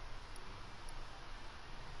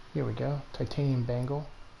 Here we go, titanium bangle.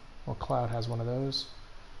 Well, Cloud has one of those,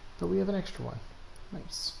 but we have an extra one.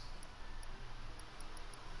 Nice.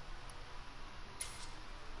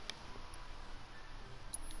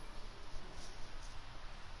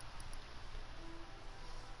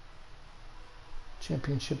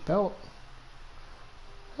 Championship belt.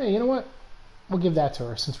 Hey, you know what? We'll give that to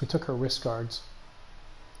her since we took her wrist guards.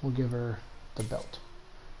 We'll give her the belt.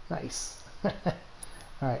 Nice.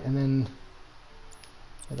 Alright, and then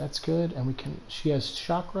yeah, that's good. And we can, she has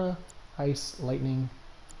chakra, ice, lightning,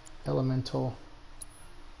 elemental,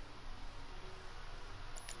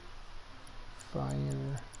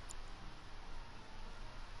 fire.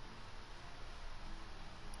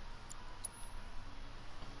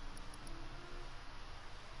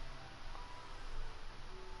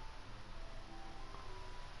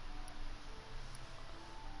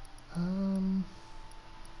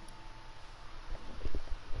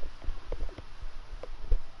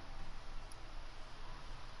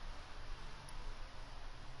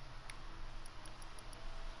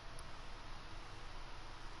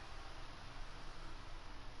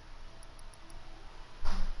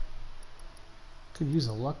 Could use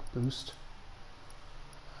a luck boost.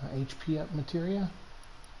 HP up materia.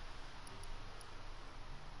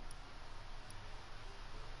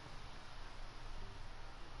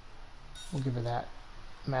 We'll give her that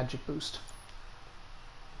magic boost.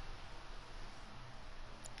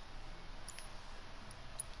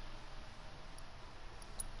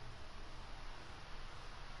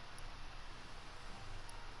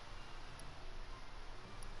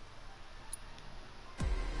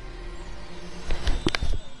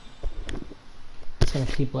 Gonna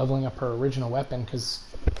keep leveling up her original weapon because,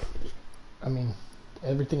 I mean,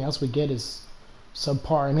 everything else we get is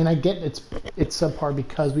subpar. I mean, I get it's subpar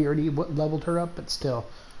because we already leveled her up, but still,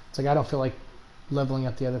 it's like I don't feel like leveling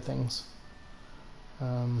up the other things.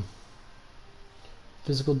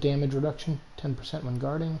 Physical damage reduction, 10% when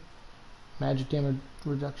guarding. Magic damage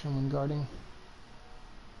reduction when guarding.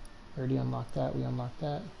 Already unlocked that. We unlocked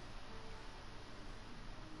that.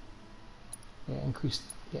 Yeah, increased.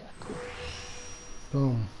 Yeah, cool.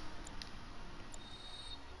 Boom.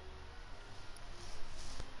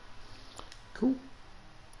 Cool.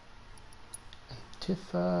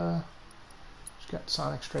 Tifa. She's got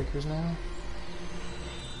Sonic Strikers now.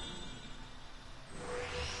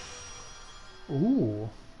 Ooh.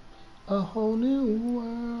 A whole new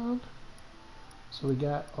world. So we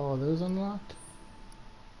got all of those unlocked.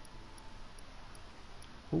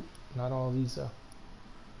 Oop, not all of these though.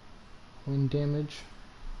 Wind damage.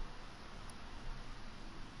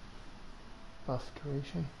 Buff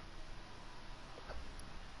duration.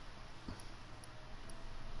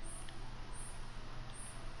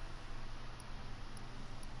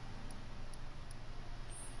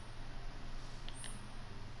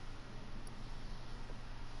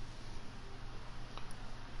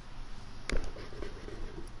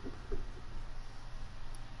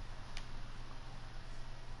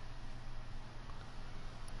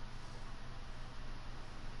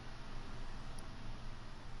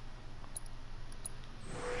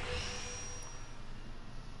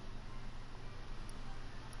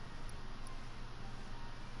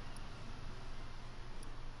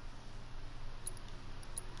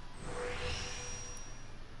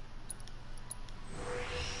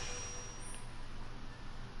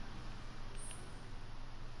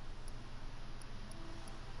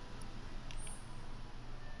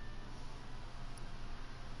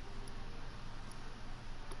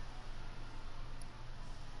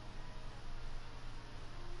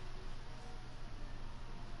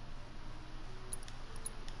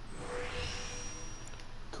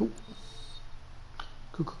 Cool.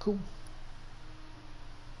 Cool, cool, cool.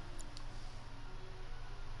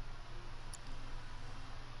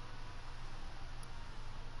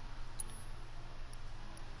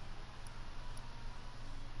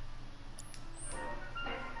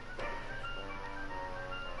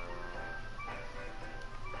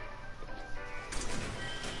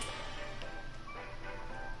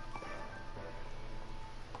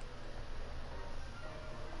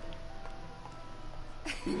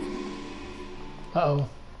 Uh-oh.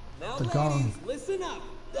 Now, The ladies, gong. listen up.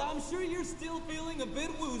 I'm sure you're still feeling a bit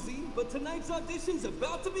woozy, but tonight's audition's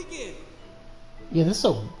about to begin. Yeah, this is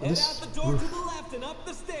a Head out the door to the left and up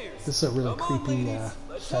the stairs. this is a really Come on, creepy ladies,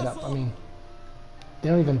 let's setup. hustle. I mean, they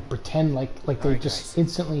don't even pretend like they Alright, just guys.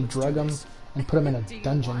 instantly drug them and put them in a Do you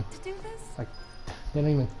dungeon. want to do this? Like they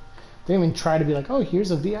don't even try to be like, oh,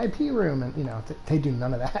 here's a VIP room, and you know they do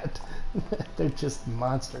none of that. They're just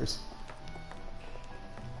monsters.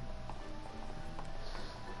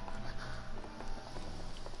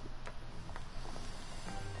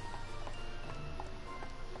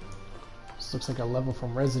 This looks like a level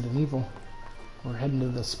from Resident Evil. We're heading to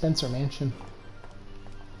the Spencer Mansion.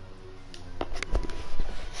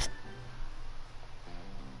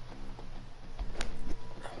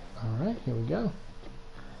 Alright, here we go.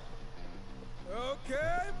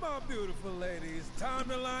 Okay, my beautiful ladies, time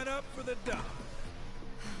to line up for the dawn.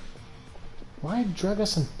 Why drug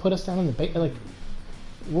us and put us down in the ba- like,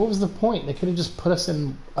 what was the point? They could have just put us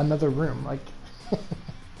in another room. Like, Wait,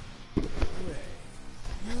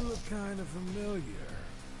 you look kind of familiar.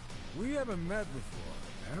 We haven't met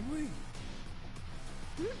before, have we?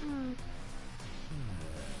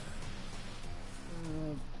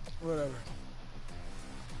 Whatever.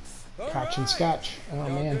 Catch and Scotch. Oh Y'all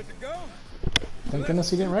man. good to go? Thank goodness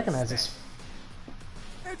he didn't recognize us.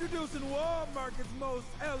 Introducing Wall Market's most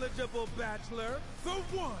eligible bachelor, the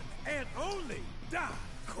one and only Don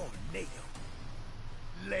Corneo.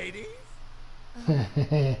 Ladies?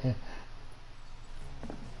 Nice.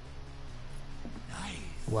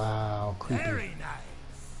 Wow, creepy. Very nice.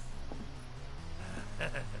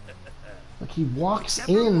 Look Like he walks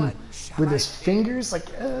in with his fingers, like,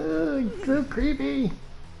 so creepy.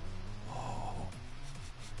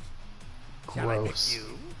 Gross.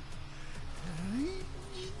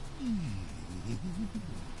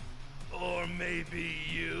 Or maybe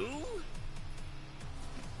you?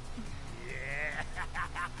 Yeah.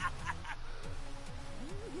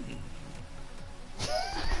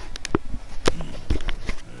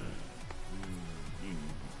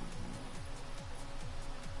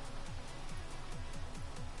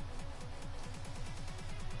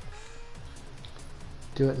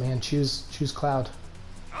 Do it, man. Choose Cloud.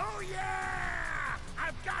 Oh yeah!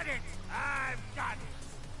 I've got it! I've got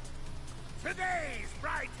it! Today's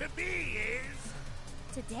bride to be is...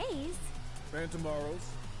 Today's? And tomorrow's.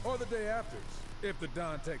 Or the day after's. If the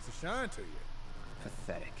dawn takes a shine to you.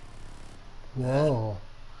 Pathetic. Whoa.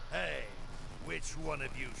 Hey, which one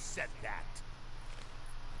of you said that?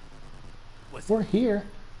 We're here.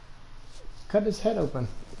 Cut his head open.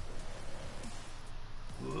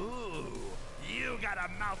 Ooh, you got a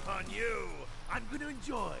mouth on you. I'm going to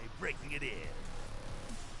enjoy breaking it in.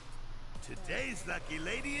 Today's lucky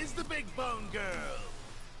lady is the big bone girl.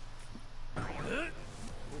 Huh?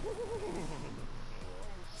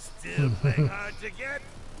 Still playing hard to get?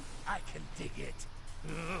 I can dig it.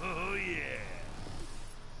 Oh yeah.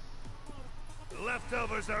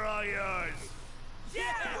 Leftovers are all yours.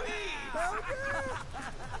 Yeah!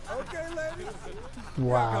 Okay, ladies.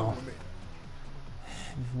 Wow.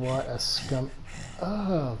 What a scum.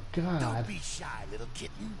 Oh, God. Don't be shy, little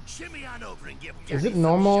kitten. Shimmy on over and give Is Daddy it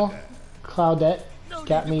normal? some sugar. Claudette No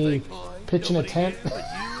got need to me play coy. pitching a Nobody tent. here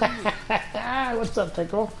but you. What's up,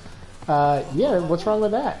 Pickle? Yeah, what's wrong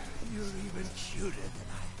with that? You're even cuter than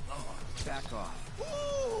I thought. Back off.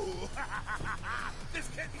 Ooh! This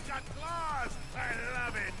kitten's got claws! I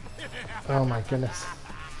love it! Oh my goodness.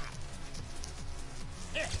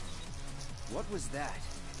 What was that?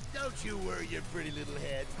 Don't you worry your pretty little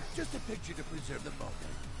head. Just a picture to preserve the moment.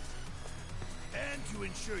 And to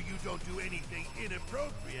ensure you don't do anything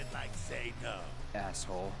inappropriate like say no.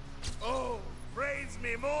 Asshole. Oh, praise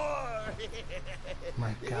me more!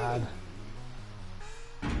 My God.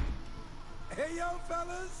 Hey, yo,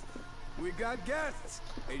 fellas. We got guests.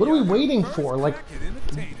 What are we waiting for? Like,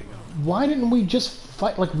 why didn't we just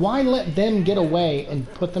fight? Like, why let them get away and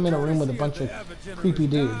put them in a room with a bunch of creepy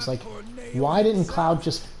dudes? Like, why didn't Cloud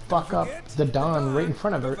just fuck up the Dawn right in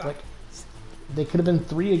front of her? Like, they could have been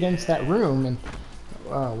 3 against that room and...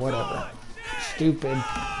 whatever. Stupid.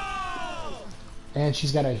 And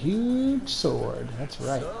she's got a huge sword. That's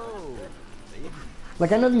right.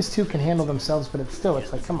 Like, I know these two can handle themselves, but it's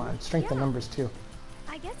like, come on, strength in numbers too.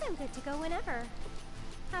 I guess I'm good to go whenever.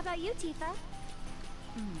 How about you, Tifa?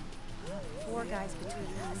 4 guys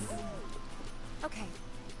between us. Okay,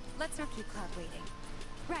 let's not keep Cloud waiting.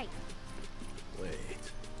 Right.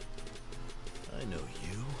 Wait. I know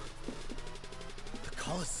you. The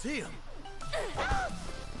Colosseum.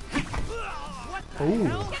 What the Ooh.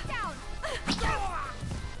 hell? Get down!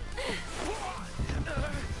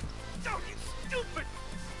 No, you stupid!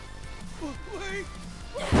 Wait!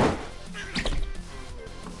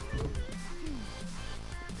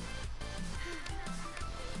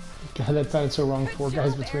 God, that sounded so wrong. 4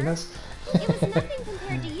 guys between us. It was nothing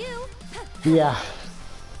compared to you. Yeah.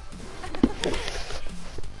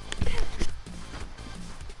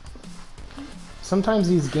 Sometimes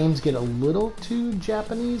these games get a little too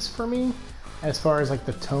Japanese for me, as far as like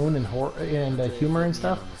the tone and horror and humor and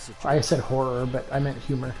stuff. I said horror, but I meant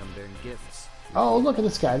humor. Oh, look at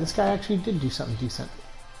this guy. This guy actually did do something decent.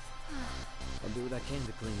 I'll do what I can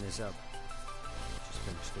to clean this up. Just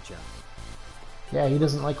finish the job. Yeah, he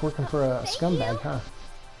doesn't like working for a scumbag, huh?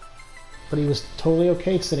 But he was totally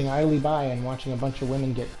okay sitting idly by and watching a bunch of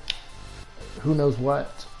women get who knows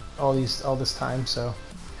what all this time. So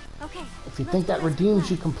Okay. if you think that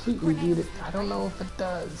redeems you completely, dude, I don't know if it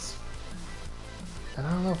does. And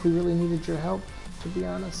I don't know if we really needed your help, to be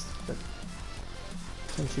honest. But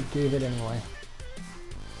since you gave it anyway.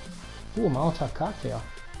 Ooh, a Molotov cocktail.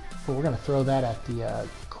 Well, we're gonna throw that at the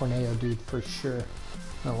Corneo dude for sure. I'm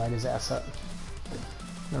gonna light his ass up.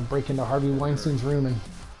 I'm gonna break into Harvey Weinstein's room and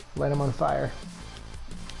light him on fire.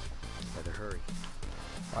 Better hurry.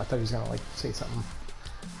 Oh, I thought he was gonna like say something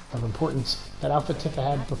of importance. That outfit Tifa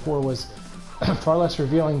had before was far less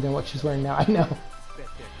revealing than what she's wearing now. I know. Bet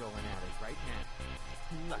they're going at it right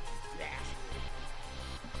now. Lucky that.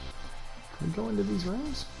 Can we go into these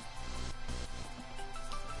rooms?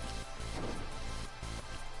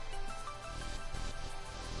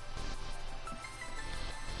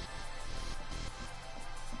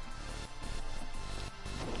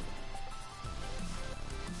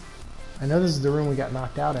 I know this is the room we got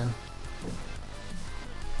knocked out in.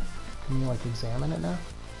 Can you, like, examine it now?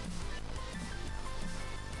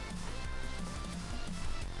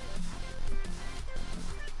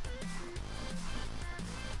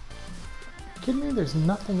 Kidding me? There's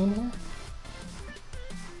nothing in here?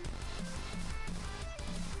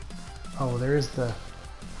 Oh, there is the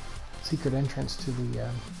secret entrance to the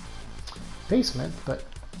basement, but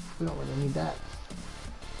we don't really need that.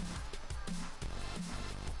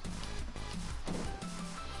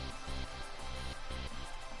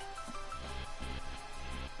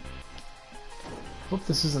 Hope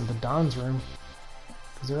this isn't the Don's room,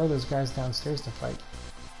 because there are those guys downstairs to fight.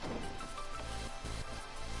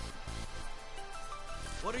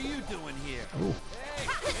 What are you doing here? Ooh. Hey,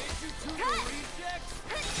 ain't you two the rejects?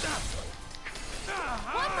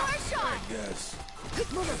 One more shot! Yes.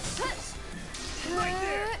 Right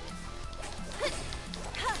there!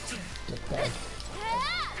 Get bag.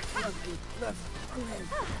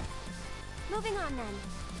 Moving on then.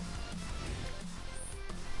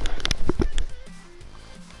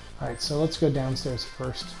 Alright, so let's go downstairs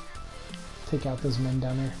first. Take out those men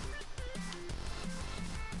down there.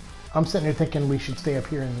 I'm sitting here thinking we should stay up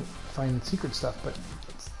here and find secret stuff, but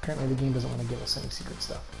apparently the game doesn't want to give us any secret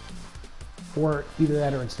stuff. Or either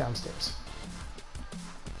that or it's downstairs.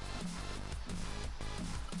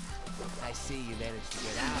 I see you managed to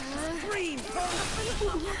get out. Scream!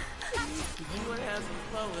 You wanna have some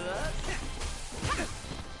fun with us?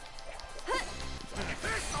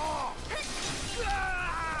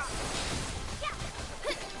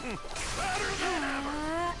 Better than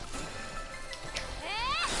ever.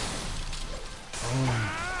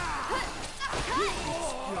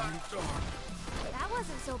 That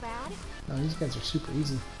wasn't so bad. No, these guys are super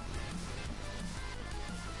easy.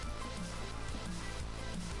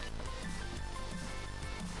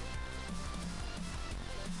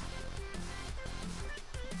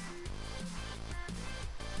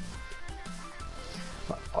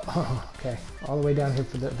 Oh, okay, all the way down here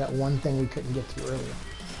for that one thing we couldn't get to earlier.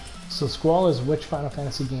 So Squall is which Final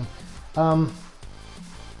Fantasy game?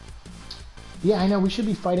 Yeah, I know, we should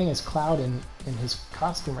be fighting as Cloud in his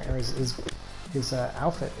costume, or his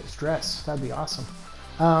outfit, his dress. That'd be awesome.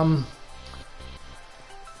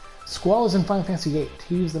 Squall is in Final Fantasy VIII.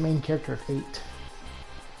 He's the main character of 8.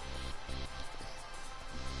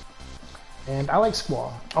 And I like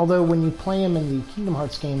Squall. Although when you play him in the Kingdom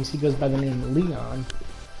Hearts games, he goes by the name Leon.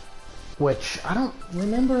 Which, I don't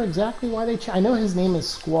remember exactly why they changed. I know his name is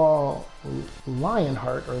Squall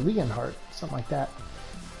Lionheart, or Leonheart, something like that.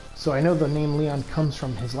 So I know the name Leon comes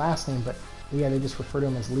from his last name, but yeah, they just refer to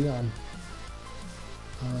him as Leon.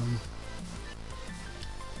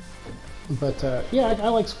 Yeah, I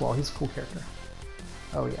like Squall. He's a cool character.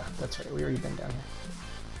 Oh yeah, that's right. We already been down here.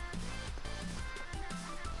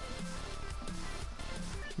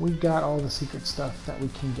 We got all the secret stuff that we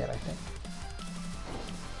can get, I think.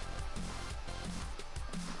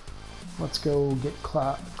 Let's go get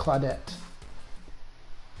Claudette.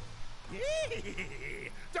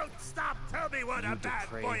 Don't stop! Tell me what a bad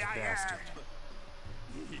boy I am!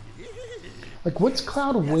 Like, what's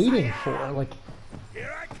Cloud waiting for? Like,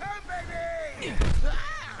 Here I come, baby!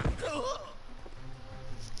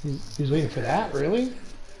 he's waiting for that? Really?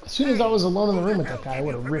 As soon as I was alone in the room with that guy, I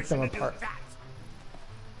would have ripped him apart.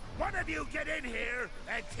 One of you get in here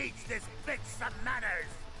and teach this bitch some manners!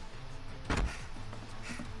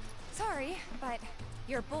 Sorry, but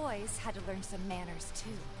your boys had to learn some manners too.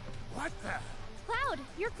 What the? Cloud,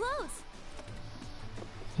 your clothes.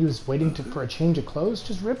 He was waiting for a change of clothes?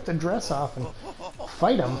 Just rip the dress off and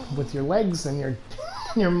fight him with your legs and your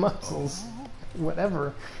your muscles.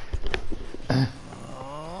 Whatever.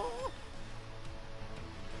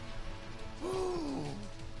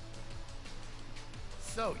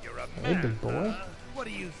 So you're a Hey, man, big boy. huh? What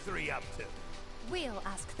are you three up to? We'll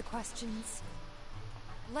ask the questions.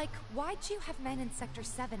 Like, why'd you have men in Sector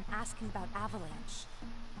 7 asking about Avalanche?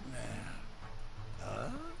 Huh?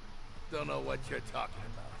 Don't know what you're talking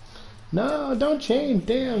about. No, don't change.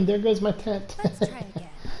 Damn, there goes my tent. Let's try again.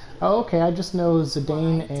 Oh, okay, I just know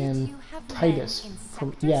Zidane and Titus.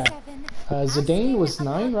 Yeah. Zidane was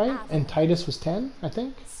 9, right? And Titus was 10, I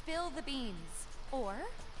think? Spill the beans. Or...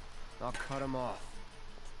 I'll cut him off.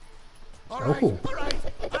 Alright, Oh. alright,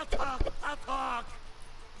 I'll talk!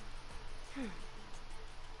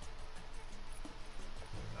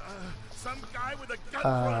 Some guy with a gun for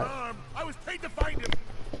an arm. I was paid to find him.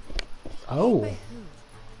 Oh.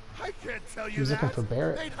 I can't tell you He was that. looking for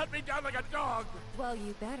Barrett. They'd hunt me down like a dog. Well,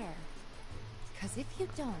 you better. Because if you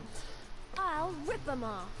don't... I'll rip them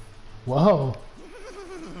off. Whoa.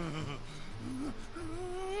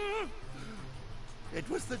 It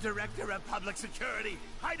was the director of public security,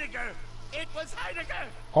 Heidegger. It was Heidegger!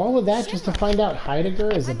 All of that just to find out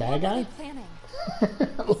Heidegger is a bad guy?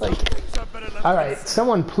 Like, alright,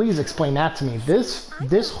 someone please explain that to me.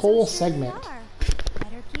 This whole segment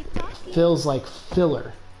feels like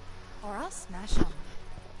filler. Or I'll smash him.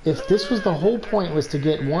 If this was the whole point, was to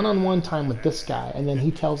get one-on-one time with this guy, and then he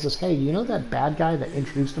tells us, hey, you know that bad guy that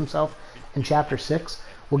introduced himself in Chapter 6?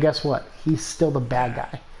 Well, guess what? He's still the bad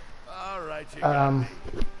guy. Alright, you got me.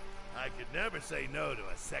 I could never say no to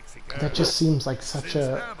a sexy girl. That just seems like such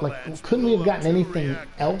a... Like, couldn't we have gotten anything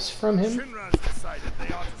else from him? Shinra's decided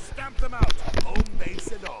they ought to stamp them out, home base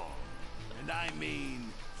and all. And I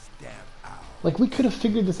mean, stamp out. Like, we could have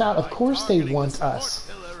figured this out. Of course they want us.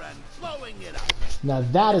 Now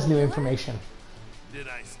that is new information. Did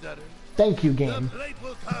I stutter? Thank you, game. The plate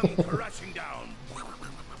will come crashing down.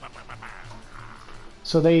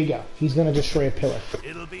 So there you go. He's going to destroy a pillar.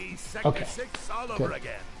 It'll be Sector 6 all over Good.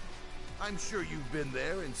 again. I'm sure you've been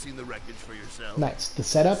there and seen the wreckage for yourself. Nice. The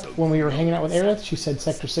setup, when we were hanging out with Aerith, she said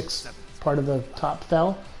Sector 6 part of the top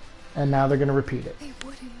fell, and now they're going to repeat it.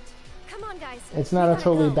 Come on, guys. It's not a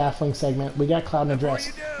totally baffling segment. We got Cloud in a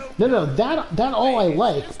dress. No, that all I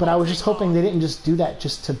like, but I was just hoping they didn't just do that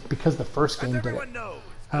just to because the first game did it.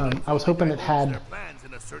 I was hoping it had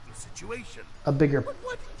a bigger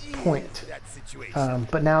point.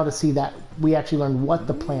 But now to see that we actually learned what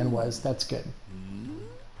the plan was, that's good.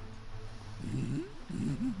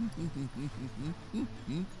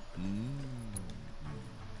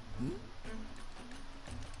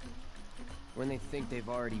 When they think they've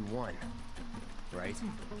already won, right?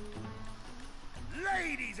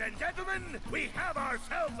 Ladies and gentlemen, we have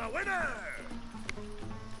ourselves a winner!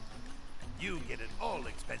 You get an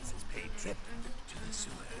all-expenses-paid trip to the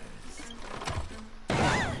sewers.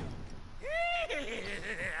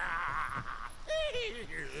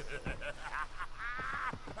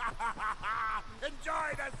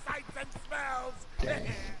 Enjoy the sights and smells!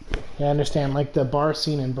 Yeah, I understand. Like the bar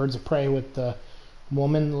scene in Birds of Prey with the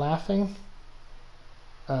woman laughing.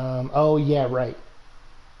 Oh, yeah, right.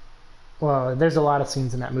 Well, there's a lot of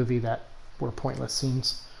scenes in that movie that were pointless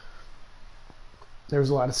scenes. There was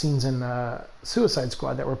a lot of scenes in Suicide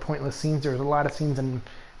Squad that were pointless scenes. There was a lot of scenes in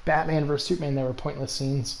Batman vs. Superman that were pointless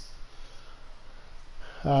scenes.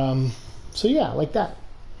 So yeah, like that.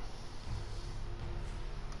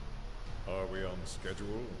 Are we on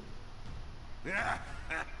schedule? The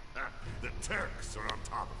Turks are on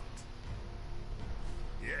top of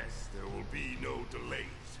it. Yes, there will be no delays.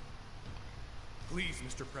 Please,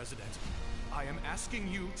 Mr. President, I am asking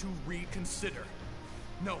you to reconsider.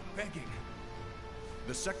 No, begging.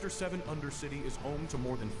 The Sector 7 Undercity is home to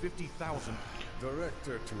more than 50,000...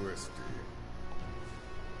 Director Twisty.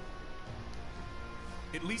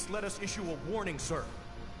 At least let us issue a warning, sir.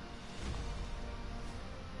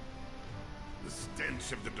 The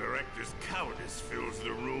stench of the director's cowardice fills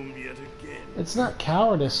the room yet again. It's not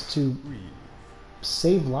cowardice to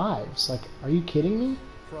save lives. Like, are you kidding me?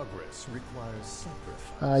 Progress requires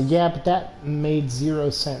sacrifice. Yeah, but that made zero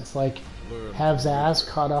sense. Like, have Zaz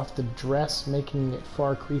cut off the dress, making it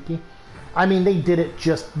far creepy. I mean, they did it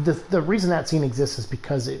just... The reason that scene exists is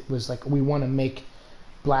because it was like, we want to make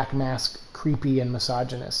Black Mask creepy and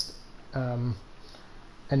misogynist. And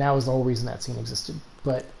that was the whole reason that scene existed.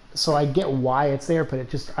 But, so I get why it's there, but it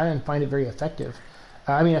just... I didn't find it very effective.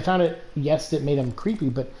 I mean, I found it... Yes, it made him creepy,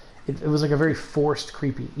 but it was like a very forced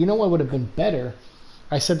creepy. You know what would have been better?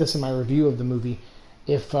 I said this in my review of the movie.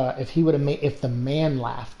 If he would have made, if the man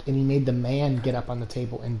laughed and he made the man get up on the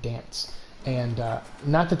table and dance, and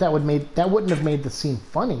not that that wouldn't have made the scene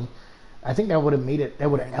funny. I think that would have made it.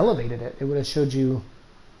 That would have elevated it. It would have showed you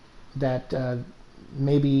that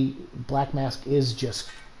maybe Black Mask is just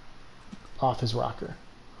off his rocker,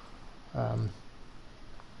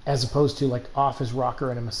 as opposed to like off his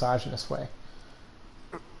rocker in a misogynist way.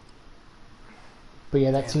 But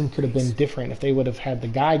yeah, that scene could have been different if they would have had the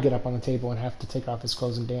guy get up on the table and have to take off his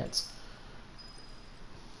clothes and dance.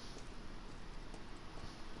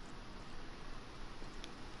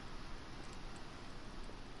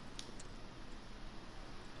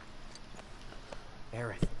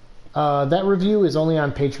 Aerith. That review is only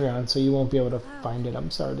on Patreon, so you won't be able to find it, I'm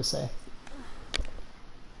sorry to say.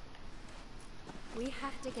 We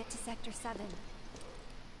have to get to Sector 7.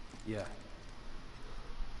 Yeah.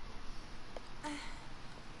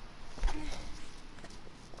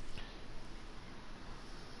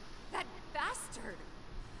 That bastard!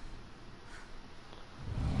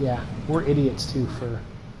 Yeah, we're idiots too for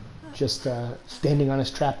just standing on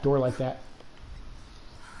his trap door like that.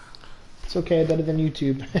 It's okay, better than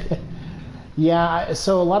YouTube. Yeah,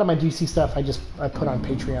 so a lot of my DC stuff I put on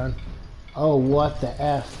Patreon. Oh, what the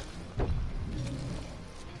F.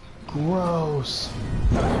 Gross.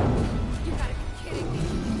 You gotta be kidding me.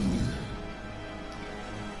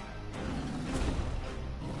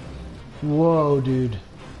 Whoa, dude.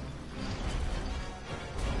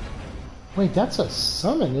 Wait, that's a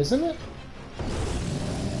summon, isn't it?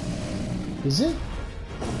 Is it?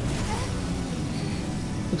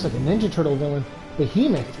 Looks like a Ninja Turtle villain.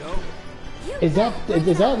 Behemoth. Is that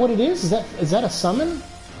what it is? Is that a summon?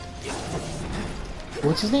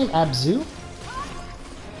 What's his name? Abzu?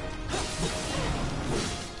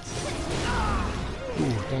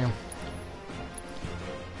 Ooh, damn.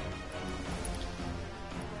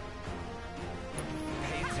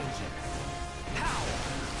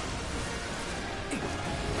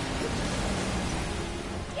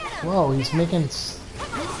 Whoa, he's making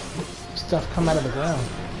stuff come out of the ground.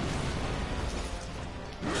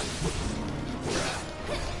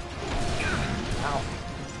 Ow.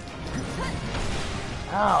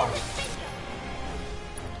 Ow.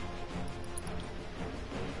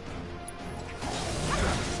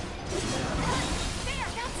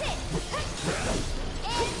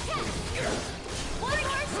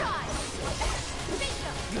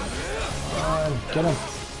 Get him.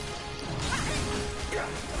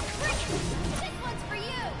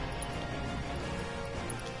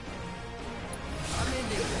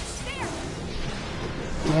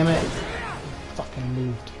 Damn it. Fucking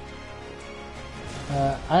moved.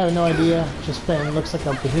 I have no idea. Just been, it looks like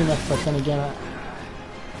a behemoth, but then again,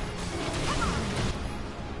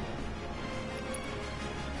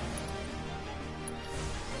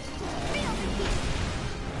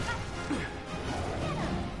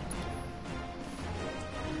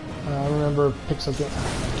 remember Pixel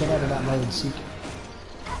get out of that mode, Seek.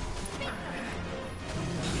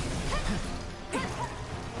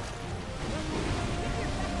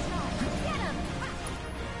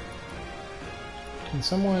 Can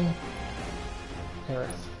someone... Aerith.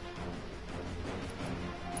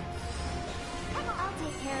 I'll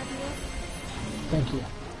take care of you. Thank you.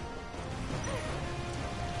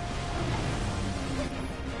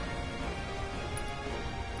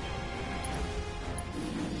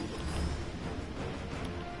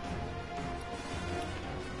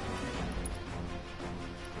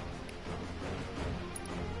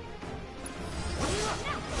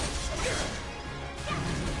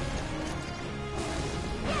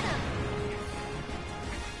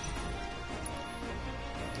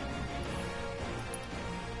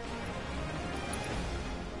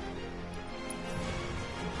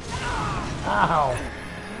 Ow!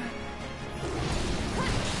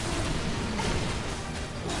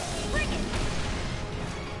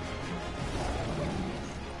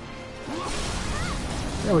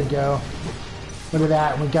 There we go. Look at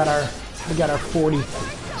that. We got our 40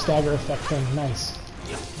 stagger effect thing. Nice.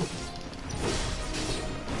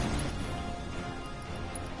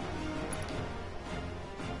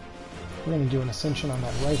 We're gonna do an ascension on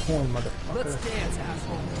that right horn, motherfucker. Let's dance,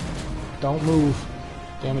 asshole. Don't move.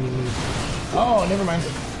 Damn it, he moved. Oh, never mind.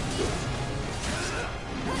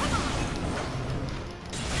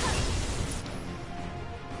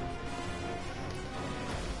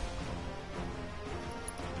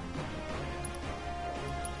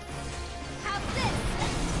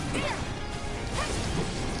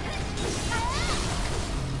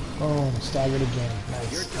 Oh, staggered again.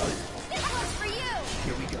 Nice. You're done. This one's for you.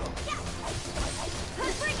 Here we go.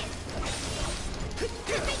 Bring it.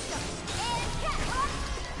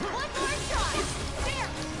 One more shot. There.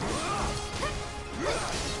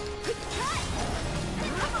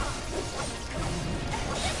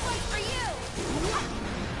 This one's for you.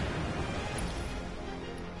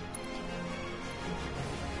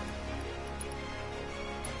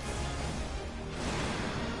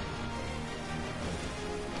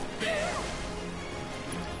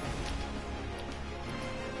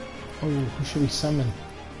 Oh, who should we summon?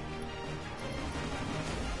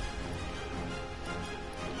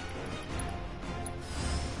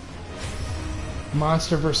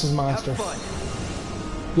 Monster versus monster.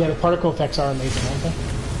 Yeah, the particle effects are amazing, aren't they?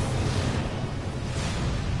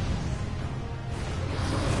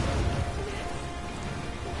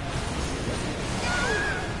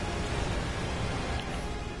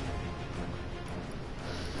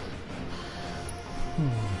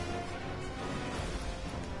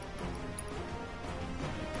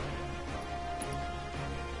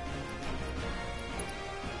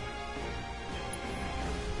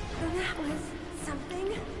 That was something.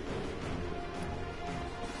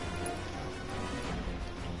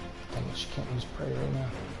 Dang it, she can't use prey right now.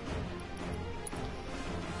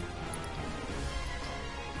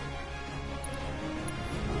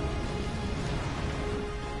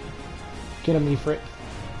 Get him, Ifrit.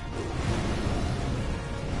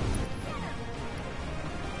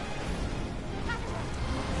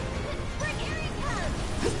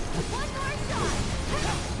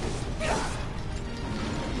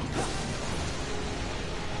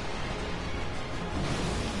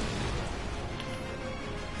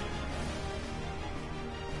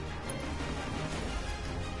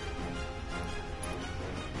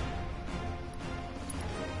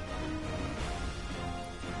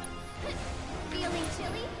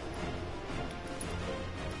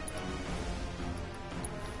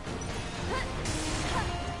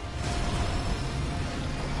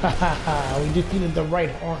 We defeated the right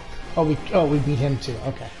horn. Oh, we beat him too.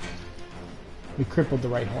 Okay. We crippled the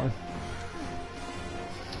right horn.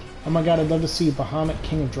 Oh my god, I'd love to see Bahamut,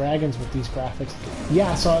 King of Dragons with these graphics.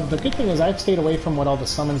 Yeah, so the good thing is I've stayed away from what all the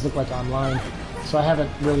summons look like online, so I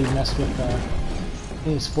haven't really messed with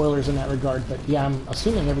any spoilers in that regard, but yeah, I'm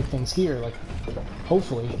assuming everything's here, like,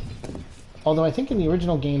 hopefully. Although I think in the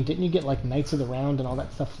original game, didn't you get, like, Knights of the Round and all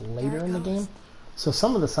that stuff later in the game? So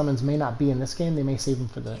some of the summons may not be in this game, they may save them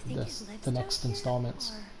for the next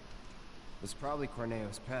installments. It was probably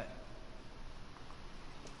Corneo's pet.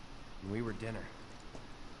 We were dinner.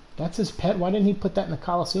 That's his pet? Why didn't he put that in the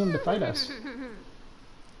Colosseum to fight us?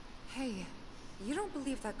 Hey, you don't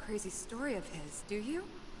believe that crazy story of his, do you?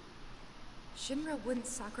 Shinra wouldn't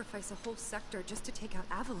sacrifice a whole sector just to take out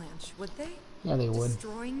Avalanche, would they? Yeah, they would.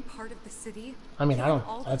 Destroying part of the city. I mean,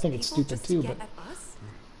 I think it's stupid too, but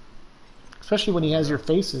especially when he has your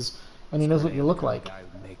faces and he knows what you look like. Guy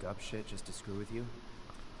would make up shit just to screw with you.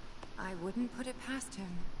 I wouldn't put it past him.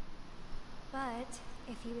 But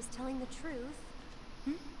if he was telling the truth,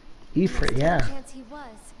 Ifrit, yeah. chance he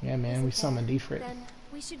was. Yeah, man, we summoned Ifrit. Then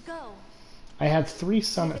we should go. I have four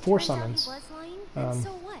summons. He was lying, then so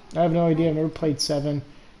what? I have no idea. I've never played 7.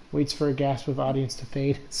 Waits for a gasp of audience to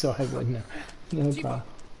fade, so I wouldn't know. No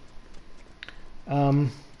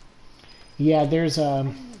problem. Yeah, there's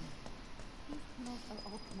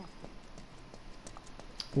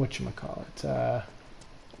whatchamacallit.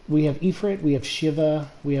 We have Ifrit, we have Shiva,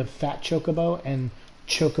 we have Fat Chocobo, and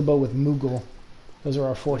Chocobo with Moogle. Those are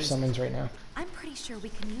our 4 summons right now. I'm pretty sure we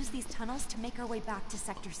can use these tunnels to make our way back to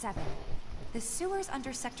Sector 7. The sewers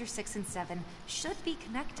under Sector 6 and 7 should be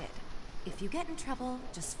connected. If you get in trouble,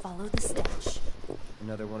 just follow the stench.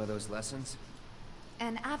 Another one of those lessons?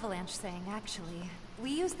 An avalanche thing, actually.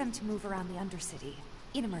 We use them to move around the Undercity,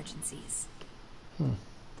 in emergencies.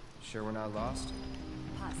 Sure we're not lost?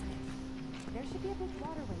 Positive. There should be a big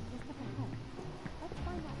waterway just up ahead. Let's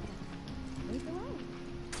find out. Lead the way.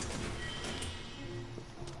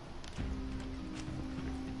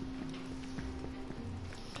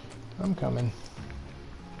 I'm coming.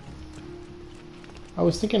 I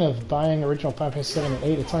was thinking of buying original Final Fantasy 7 and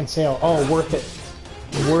 8. It's on sale. Oh, worth it.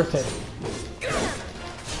 Worth it.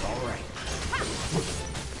 Alright.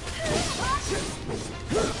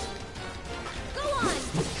 Go on.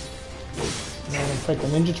 Now I'm gonna fight the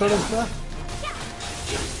Ninja Turtles, bro.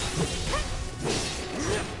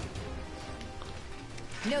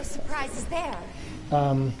 No surprises there.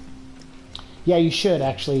 Yeah, you should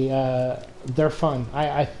actually. They're fun.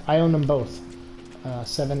 I own them both,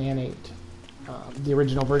 7 and 8. The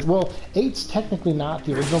original version. Well, 8's technically not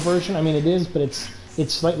the original version. I mean, it is, but it's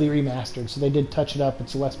slightly remastered. So they did touch it up.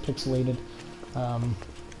 It's less pixelated,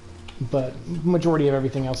 but majority of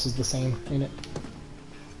everything else is the same in it.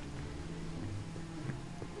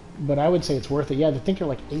 But I would say it's worth it. Yeah, I think they're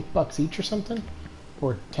like $8 each or something,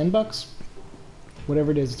 or $10.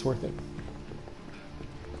 Whatever it is, it's worth it.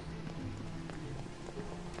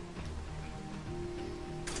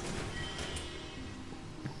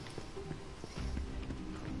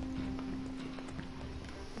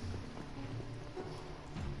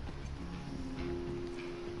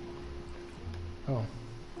 Oh.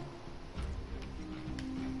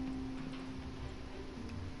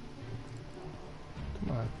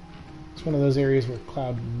 Come on. It's one of those areas where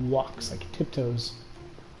Cloud walks like tiptoes.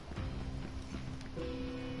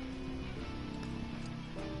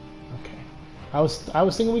 Okay. I was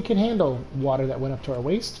thinking we could handle water that went up to our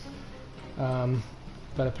waist. But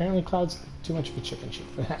apparently Cloud's too much of a chicken shit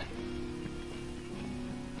for that.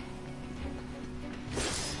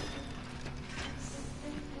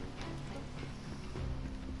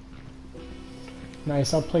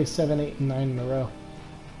 Nice, I'll play 7, 8, and 9 in a row.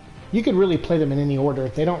 You could really play them in any order.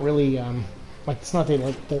 They don't really, like, it's not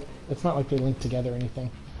like they link together or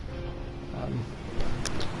anything.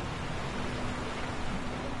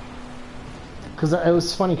 Because it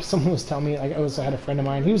was funny, because someone was telling me, like, I had a friend of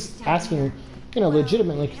mine, he was asking, you know,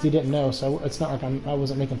 legitimately, because he didn't know, so it's not like I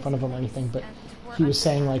wasn't making fun of him or anything, but he was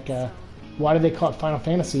saying, like, why do they call it Final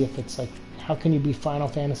Fantasy if it's, like, how can you be Final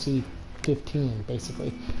Fantasy 15,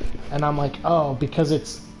 basically? And I'm like, oh,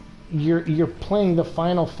 because you're playing the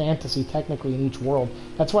Final Fantasy technically in each world.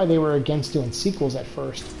 That's why they were against doing sequels at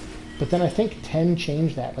first. But then I think 10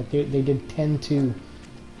 changed that. Like they did 10-2,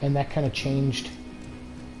 and that kind of changed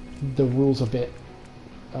the rules a bit.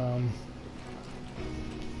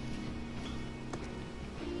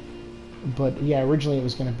 But yeah, originally it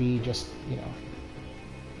was going to be just, you know,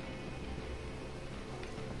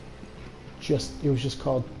 it was just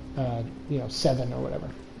called, you know, 7 or whatever.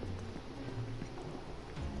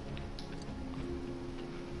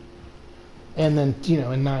 And then, you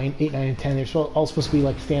know, in 9, 8, 9, and 10, they're all supposed to be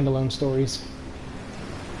like standalone stories.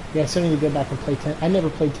 Yeah, I still need to go back and play 10. I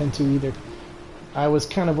never played 10-2 either. I was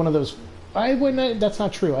kind of one of those... that's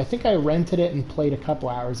not true. I think I rented it and played a couple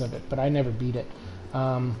hours of it, but I never beat it.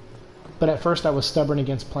 But at first I was stubborn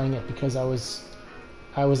against playing it because I was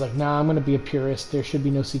like, nah, I'm going to be a purist. There should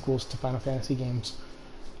be no sequels to Final Fantasy games.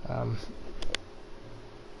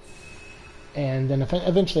 And then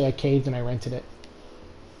eventually I caved and I rented it.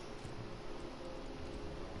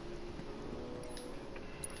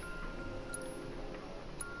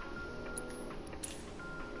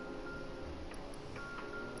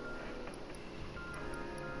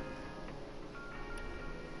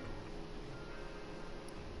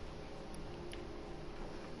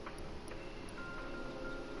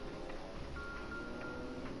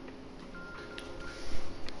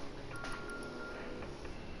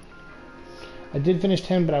 I did finish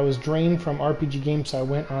 10, but I was drained from RPG games, so I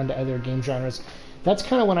went on to other game genres. That's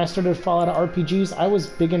kind of when I started to fall out of RPGs. I was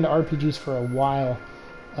big into RPGs for a while,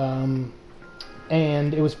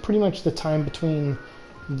 and it was pretty much the time between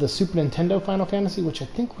the Super Nintendo Final Fantasy, which I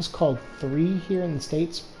think was called 3 here in the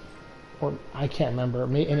States, or I can't remember,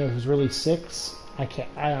 and it was really 6.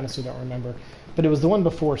 I honestly don't remember, but it was the one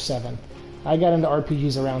before 7. I got into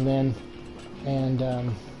RPGs around then,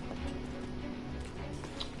 and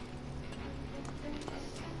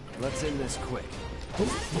let's end this quick.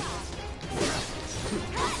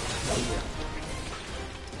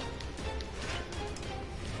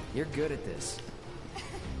 You're good at this.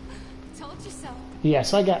 Told you so. yeah,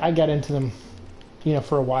 so I got into them, you know,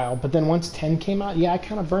 for a while, but then once 10 came out, yeah, I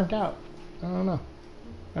kind of burnt out. I don't know.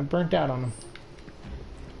 I burnt out on them.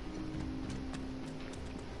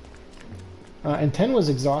 And 10 was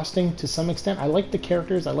exhausting to some extent. I liked the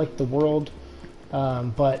characters, I liked the world,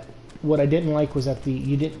 but what I didn't like was that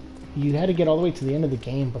you had to get all the way to the end of the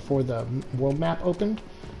game before the world map opened,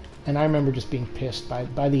 and I remember just being pissed.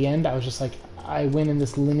 By the end, I was just like, I went in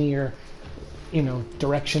this linear, you know,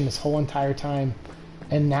 direction this whole entire time,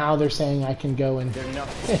 and now they're saying I can go and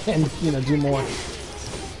and you know, do more.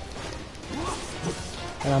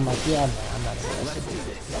 And I'm like, yeah, I'm not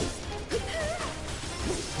interested.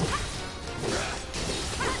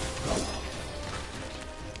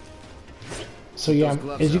 So yeah,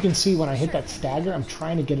 as you can see, when I hit that stagger, I'm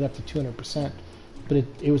trying to get it up to 200%, but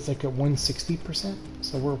it was like at 160%,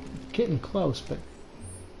 so we're getting close, but...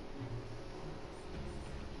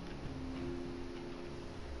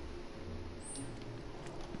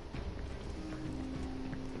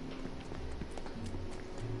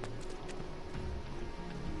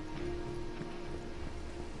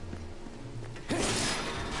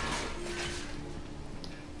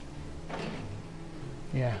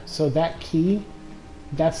 Yeah, so that key,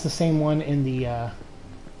 that's the same one in the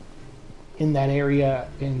in that area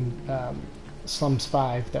in Slums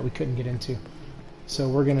 5 that we couldn't get into. So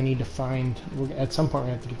we're going to need to find, at some point we're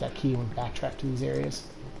going to have to get that key and backtrack to these areas.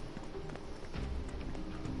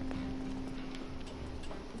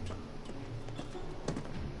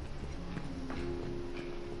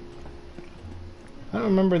 I don't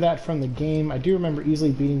remember that from the game. I do remember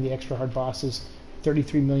easily beating the extra hard bosses,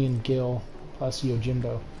 33 million gil. Plus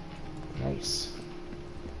Yojimbo. Nice.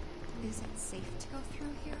 Is it safe to go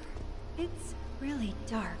through here? It's really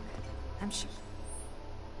dark. I'm sure.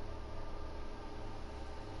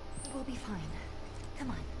 We'll be fine.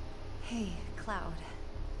 Come on. Hey, Cloud.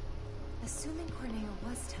 Assuming Corneo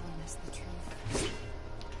was telling us the truth,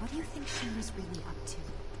 what do you think she was really up to?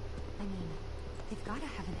 I mean, they've got to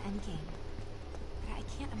have an endgame. But I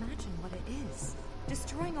can't imagine what it is.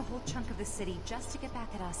 Destroying a whole chunk of the city just to get back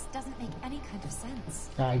at us doesn't make any kind of sense.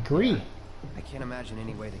 I agree. I can't imagine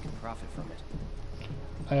any way they can profit from it.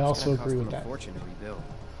 I also agree with that. Fortune to rebuild.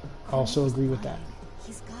 Also agree with that.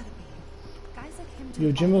 He's gotta be. Guys like him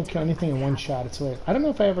do Yojimbo will kill anything in one shot. It's hilarious. I don't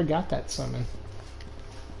know if I ever got that summon.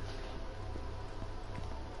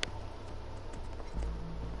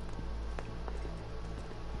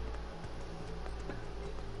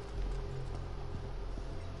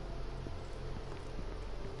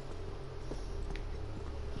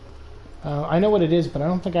 I know what it is, but I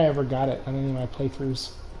don't think I ever got it on any of my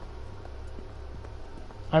playthroughs.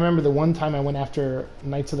 I remember the one time I went after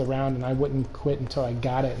Knights of the Round and I wouldn't quit until I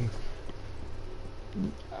got it,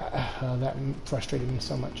 and that frustrated me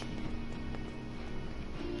so much.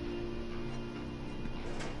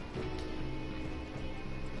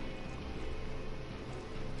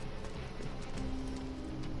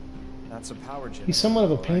 That's a power generator. He's somewhat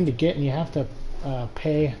of a pain to get, and you have to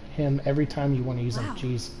pay him every time you want to use him.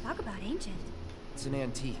 Jeez. Talk about ancient. It's an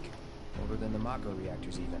antique. Older than the Mako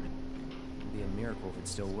reactors, even. It'd be a miracle if it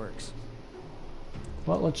still works.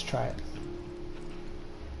 Well, let's try it.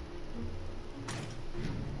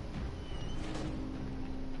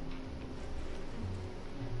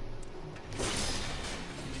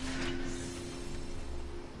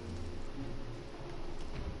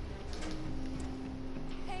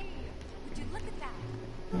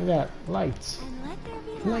 that. Lights. And let there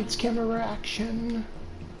be light. Lights, camera, action.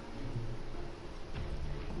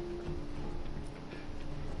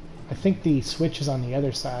 I think the switch is on the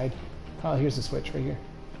other side. Oh, here's the switch right here.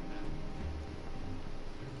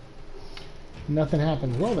 Nothing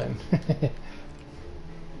happens. Well then.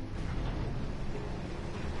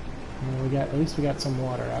 Well, at least we got some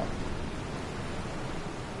water out.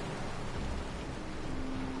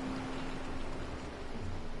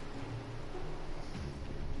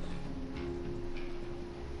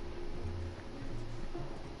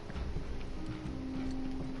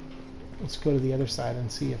 Let's go to the other side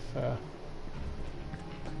and see if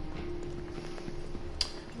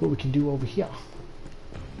what we can do over here.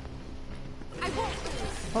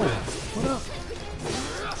 Oh, what up?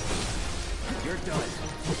 You're done.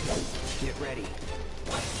 Get ready.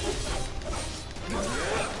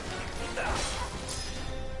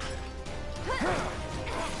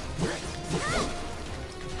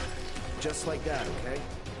 Just like that, okay?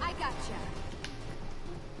 I gotcha.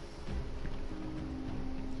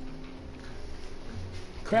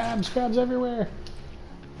 Crabs, crabs everywhere.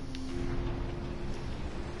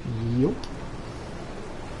 Yup.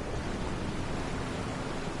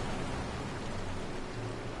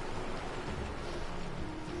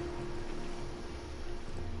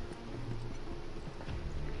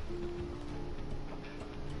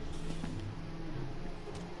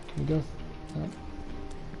 Can we go? No.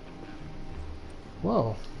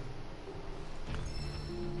 Whoa.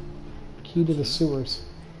 Key to the sewers.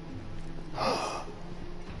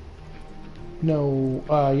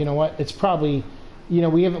 No, you know what? It's probably, you know,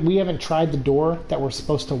 we haven't tried the door that we're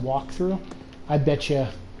supposed to walk through. I bet you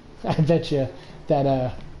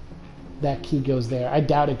that that key goes there. I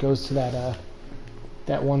doubt it goes to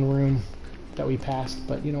that one room that we passed.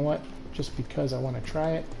 But you know what? Just because I want to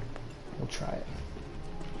try it, we'll try it.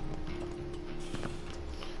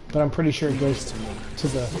 But I'm pretty sure it goes to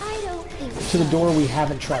the door we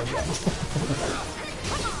haven't tried yet.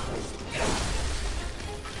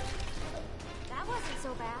 That wasn't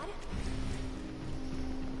so bad.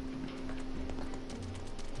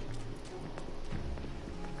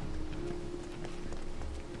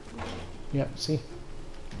 Yep, see?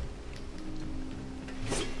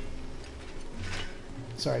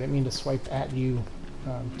 Sorry, I didn't mean to swipe at you,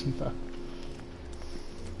 Tifa.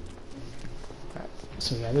 Alright,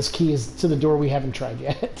 so yeah, this key is to the door we haven't tried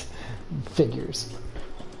yet. Figures.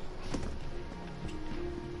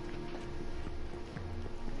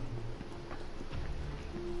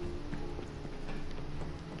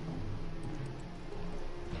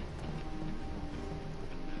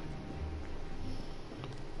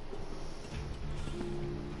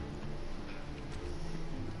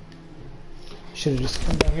 Should have just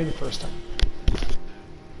come down here the first time.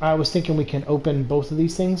 I was thinking we can open both of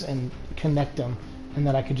these things and connect them, and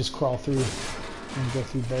that I could just crawl through and go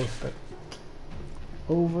through both, but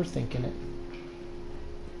overthinking it.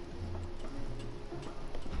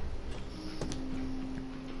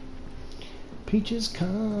 Peaches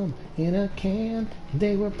come in a can,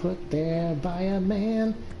 they were put there by a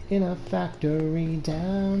man in a factory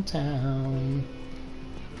downtown.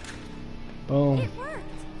 Boom. It worked.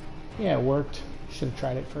 Yeah, it worked. Should have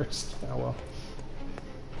tried it first. Oh well.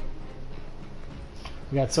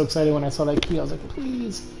 I got so excited when I saw that key, I was like,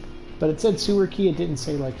 please. But it said sewer key, it didn't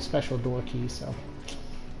say like special door key, so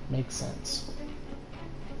makes sense.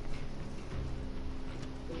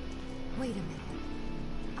 Wait a minute.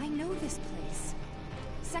 I know this place.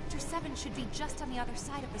 Sector 7 should be just on the other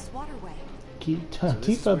side of this waterway.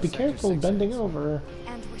 Tifa, be careful bending over.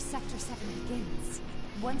 And where Sector 7 begins.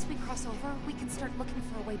 Once we cross over, we can start looking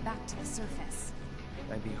for a way back to the surface.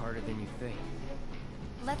 Might be harder than you think.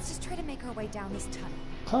 Let's just try to make our way down this tunnel.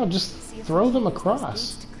 Oh, just throw them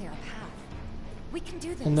across. To clear a path. We can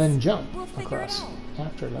do this. And then jump We'll figure across it out.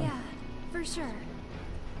 after them. Yeah, for sure.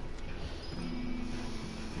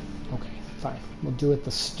 Okay, fine. We'll do it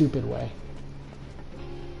the stupid way.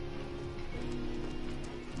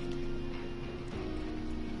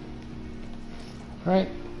 Alright.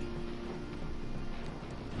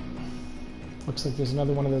 Looks like there's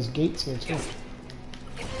another one of those gates here, too.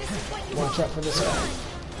 Watch out for this guy.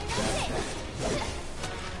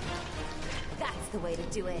 That's the way to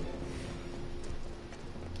do it.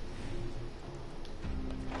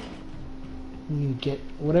 You get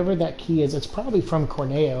whatever that key is. It's probably from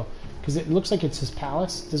Corneo, because it looks like it's his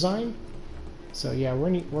palace design. So yeah,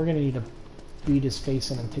 we're gonna need to beat his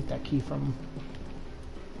face in and take that key from him.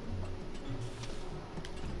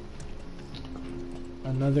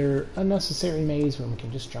 Another unnecessary maze when we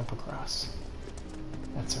can just jump across.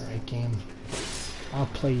 That's alright, game. I'll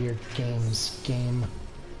play your games, game.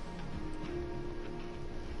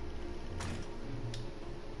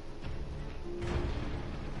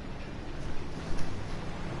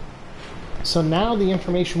 So now the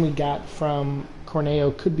information we got from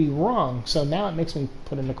Corneo could be wrong. So now it makes me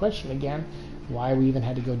put into question again why we even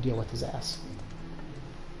had to go deal with his ass.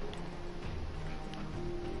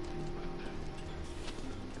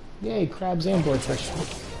 Yay, crabs and boardfish. I'm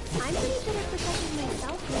pretty good at protecting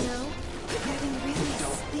myself, you know. Getting really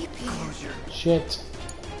sleepy. Shit.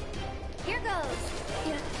 Here goes.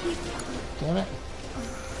 Yeah, keep. Damn it.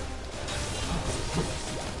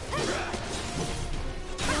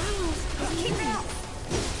 Keep it up.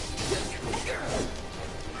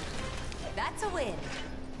 That's a win.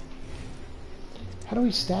 How do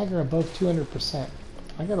we stagger above 200%?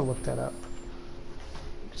 I gotta look that up.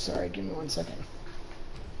 Sorry, give me 1 second.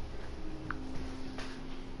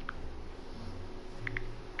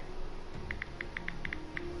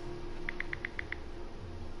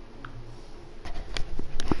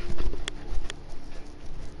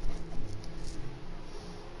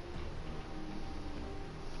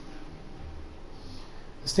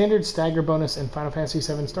 The standard stagger bonus in Final Fantasy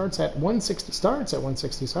VII starts at 160. Starts at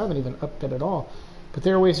 160, so I haven't even upped it at all. But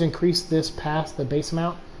there are ways to increase this past the base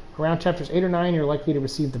amount. Around chapters 8 or 9, you're likely to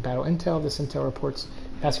receive the battle intel. This intel reports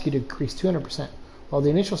ask you to increase 200%. While the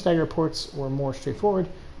initial stagger reports were more straightforward,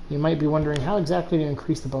 you might be wondering how exactly to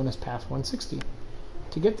increase the bonus past 160.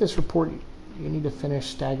 To get this report, you need to finish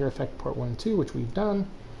stagger effect port 1 and 2, which we've done.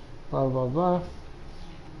 Blah, blah, blah.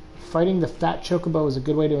 Fighting the Fat Chocobo is a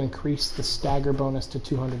good way to increase the stagger bonus to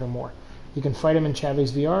 200 or more. You can fight him in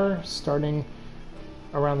Chadley's VR, starting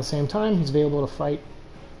around the same time. He's available to fight.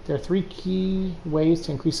 There are 3 key ways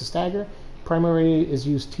to increase the stagger. Primary is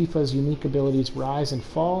use Tifa's unique abilities Rise and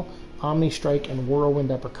Fall, Omni Strike, and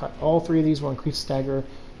Whirlwind Uppercut. All 3 of these will increase stagger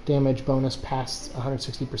damage bonus past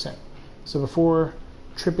 160%. So before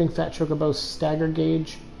tripping Fat Chocobo's stagger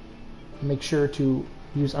gauge, make sure to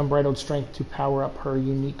use Unbridled Strength to power up her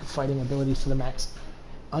unique fighting abilities to the max.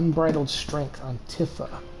 Unbridled Strength on Tifa.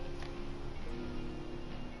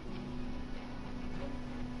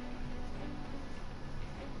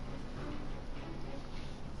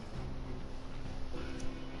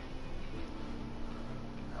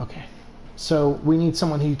 Okay, so we need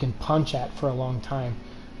someone who you can punch at for a long time.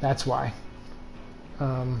 That's why.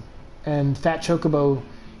 And Fat Chocobo,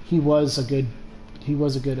 he was a good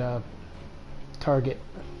target.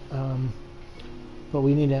 But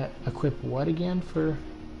we need to equip what again for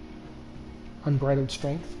Unbridled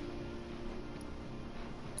Strength?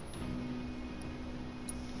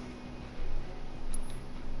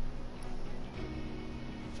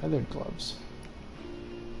 Feathered gloves.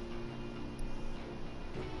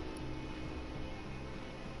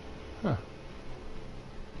 Huh.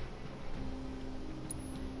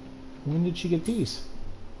 When did she get these?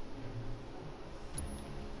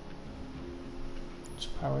 Let's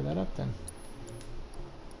power that up then.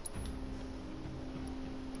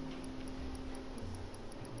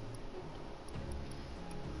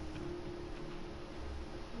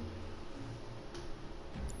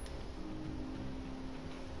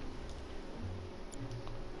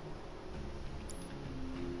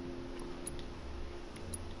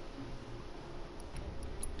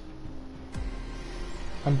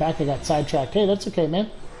 I'm back, I got sidetracked. Hey, that's okay, man.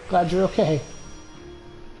 Glad you're okay.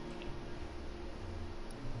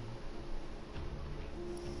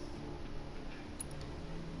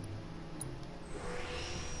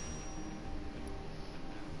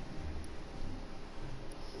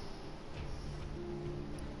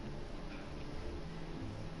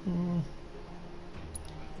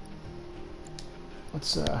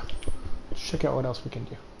 Let's check out what else we can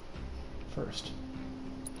do first.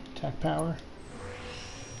 Attack power.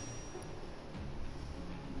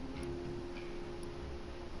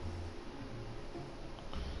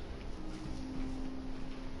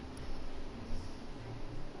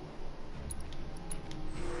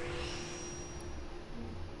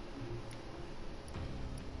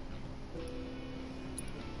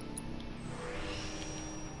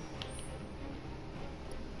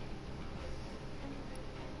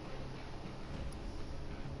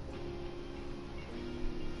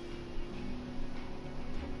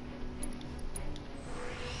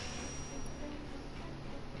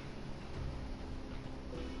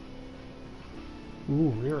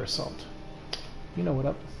 Ooh, rear assault. You know what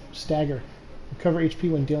up. Stagger. Recover HP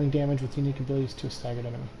when dealing damage with unique abilities to a staggered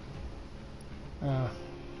enemy. Yeah.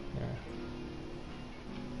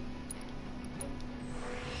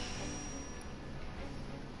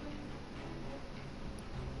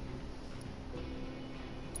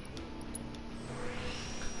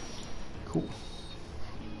 Cool.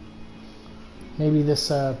 Maybe this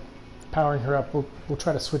powering her up, we'll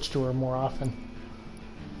try to switch to her more often.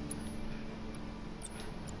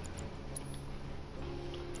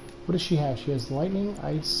 What does she have? She has lightning,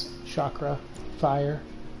 ice, chakra, fire,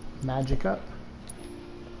 magic up.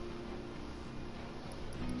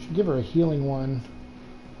 Should give her a healing one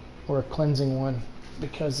or a cleansing one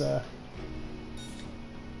because yeah,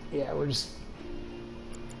 we're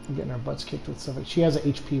getting our butts kicked with stuff. She has an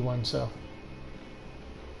HP one, so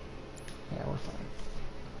yeah, we're fine.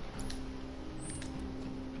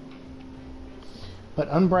 But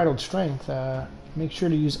Unbridled Strength, make sure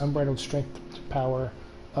to use Unbridled Strength to power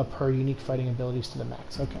up her unique fighting abilities to the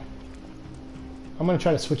max. Okay. I'm going to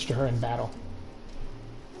try to switch to her in battle.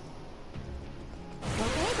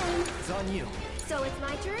 Okay then. It's on you. So it's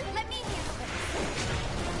my turn? Let me handle it.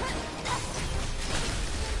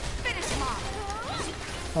 Finish him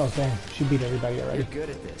off. Oh, dang. She beat everybody already. You're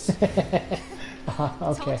good at this. Okay.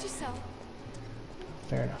 Told you so.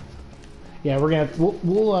 Fair enough. Yeah, we're gonna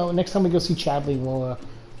we'll next time we go see Chadley, we'll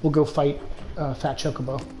go fight Fat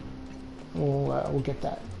Chocobo. We'll get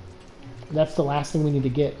that. That's the last thing we need to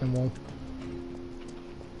get, and we'll.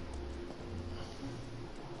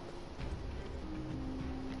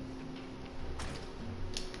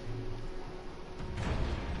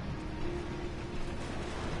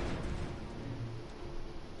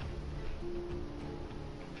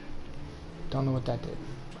 Don't know what that did.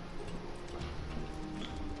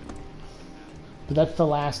 But that's the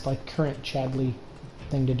last, like, current Chadley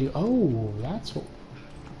thing to do. Oh, that's what...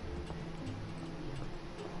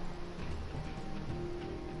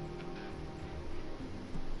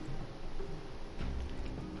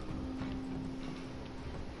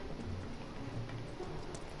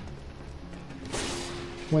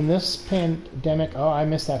 When this pandemic... Oh, I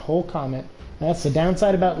missed that whole comment. That's the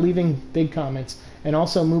downside about leaving big comments. And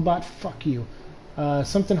also, Moobot, fuck you.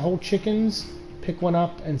 Something whole chickens... Pick one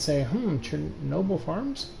up and say, Chernobyl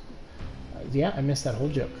Farms? Yeah, I missed that whole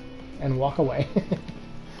joke. And walk away.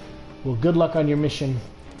 Well, good luck on your mission.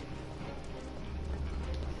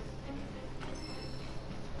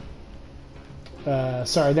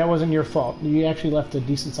 Sorry, that wasn't your fault. You actually left a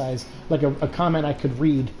decent size, like a comment I could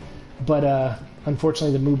read, but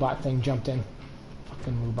unfortunately the Moobot thing jumped in.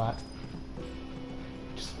 Fucking Moobot.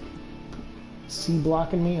 Just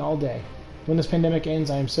C-blocking me all day. When this pandemic ends,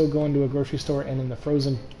 I am so going to a grocery store and in the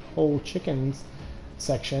frozen whole chickens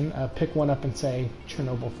section, pick one up and say,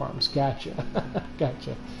 Chernobyl Farms. Gotcha.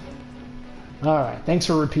 Gotcha. Alright, thanks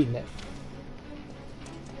for repeating it.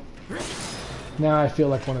 Now I feel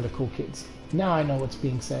like one of the cool kids. Now I know what's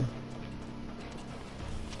being said.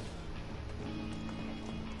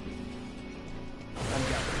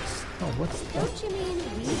 Oh, what's that? Don't you mean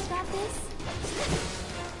we got this?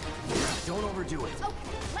 Don't overdo it.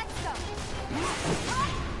 Okay, let's go.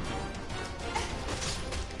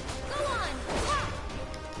 Go on.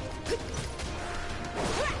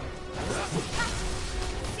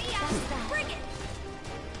 See ya. Bring it.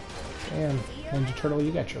 Damn, Ninja Turtle,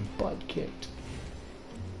 you got your butt kicked.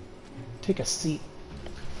 Take a seat,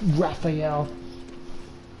 Raphael.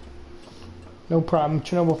 No problem.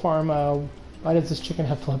 Chernobyl Farm, why does this chicken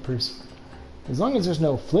have flippers? As long as there's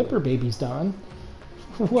no flipper babies, Don.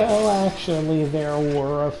 Well, actually, there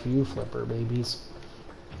were a few flipper babies.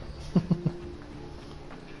 I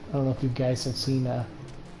don't know if you guys have seen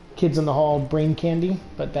Kids in the Hall Brain Candy,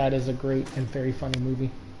 but that is a great and very funny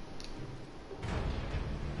movie.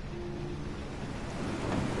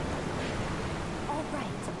 All right,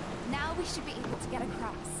 now we should be able to get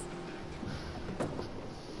across.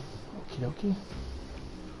 Okie dokie.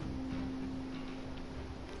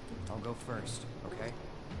 I'll go first, okay?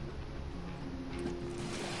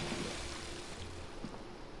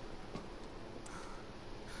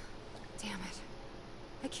 Damn it.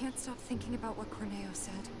 I can't stop thinking about what Corneo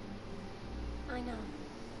said. I know.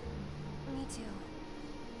 Me too.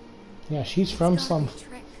 Yeah, she's from It's gotta Slum be a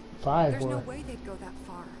trick. 5 There's where no way they'd go that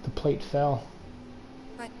far. the plate fell.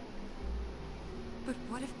 But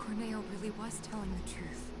what if Corneo really was telling the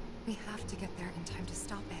truth? We have to get there in time to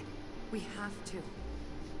stop it. We have to.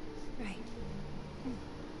 Right.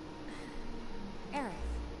 Aerith,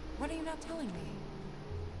 what are you not telling me?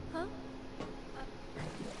 Huh?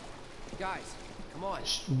 Guys, come on.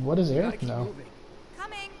 What does We gotta Eric keep know? moving.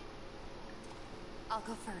 Coming! I'll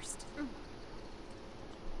go first.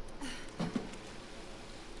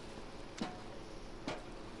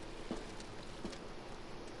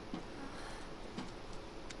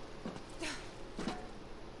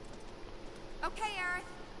 Okay, Aerith.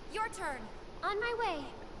 Your turn. On my way.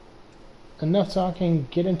 Enough talking,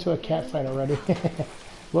 get into a cat fight already.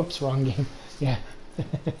 Whoops, wrong game. Yeah.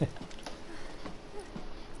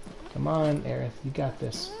 Come on, Aerith, you got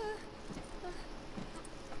this.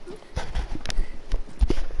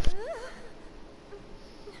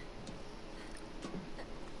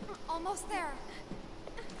 almost there.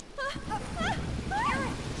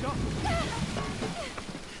 Jump!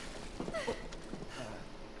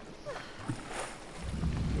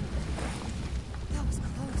 That was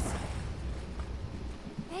close.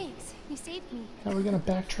 Thanks, you saved me. How are we gonna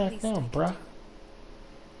backtrack now, bruh?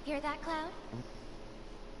 Hear that, Cloud?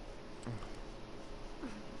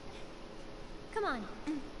 Come on.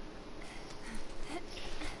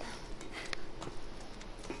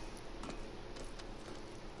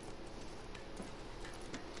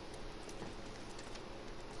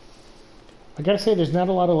 I gotta say, there's not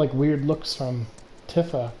a lot of like weird looks from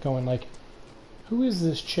Tifa going like, who is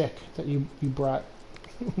this chick that you brought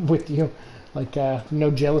with you? Like,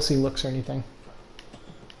 no jealousy looks or anything.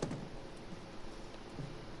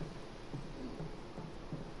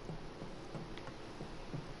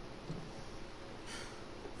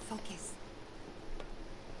 Focus.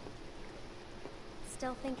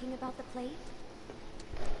 Still thinking about the plate?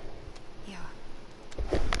 Yeah.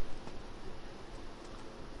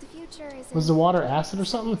 The future is. Was the water acid or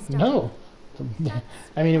something? No.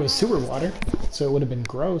 I mean, it was sewer water, so it would have been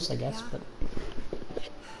gross, I guess, but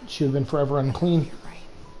she would have been forever unclean.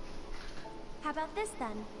 How about this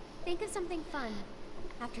then? Think of something fun.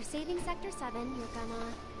 After saving Sector 7, you're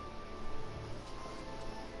gonna...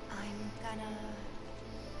 I'm gonna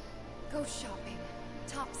go shopping.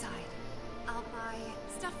 Topside. I'll buy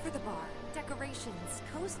stuff for the bar, decorations,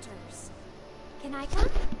 coasters. Can I come?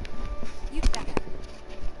 You'd better.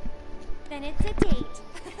 Then it's a date.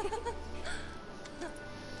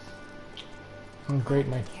 Oh, great,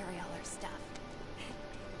 my Carry all our stuff.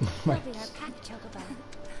 my, He'll be our pack chocobo.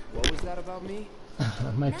 What was that about me?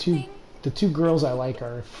 the two girls I like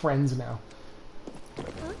are friends now.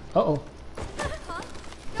 Uh-oh.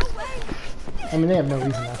 No way! I mean, they have no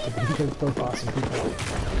reason not to be. They're both awesome people.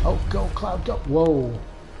 Oh, go, Cloud, go. Whoa.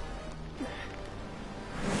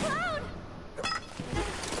 Cloud!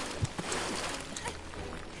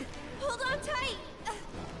 Hold on tight!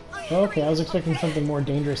 Okay, I was expecting something more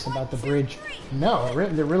dangerous about the bridge. No,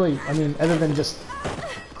 they're really, I mean, other than just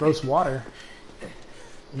gross water.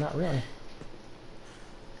 Not really.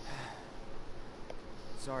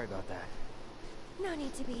 Sorry about that. No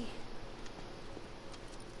need to be.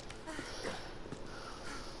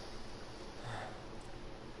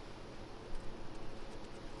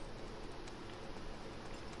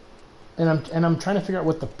 And I'm trying to figure out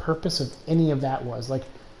what the purpose of any of that was. Like,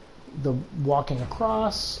 the walking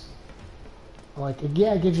across, like,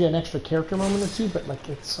 yeah, it gives you an extra character moment or two, but like,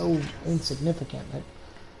 it's so insignificant.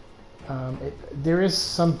 There is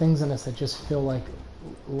some things in this that just feel like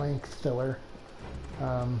length filler,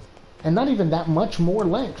 and not even that much more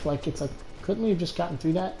length. Like, it's like, couldn't we have just gotten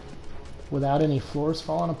through that without any floors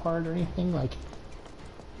falling apart or anything? Like,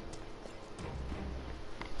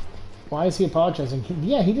 why is he apologizing?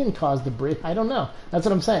 Yeah, he didn't cause the bridge. I don't know. That's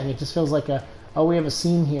what I'm saying. It just feels like oh, we have a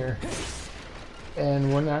scene here,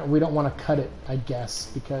 and we don't want to cut it, I guess,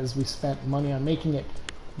 because we spent money on making it,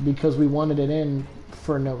 because we wanted it in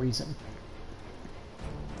for no reason.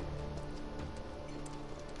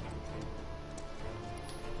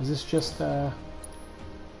 Is this just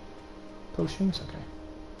potions? Okay.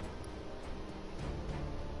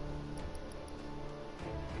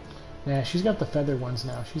 Yeah, she's got the feather ones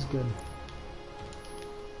now. She's good.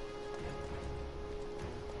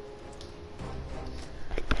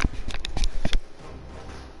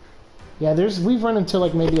 Yeah, we've run into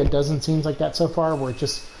like maybe a dozen scenes like that so far, where it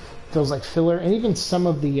just feels like filler, and even some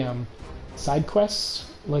of the side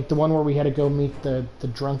quests, like the one where we had to go meet the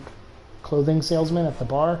drunk clothing salesman at the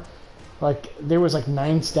bar. Like, there was like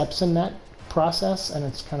 9 steps in that process, and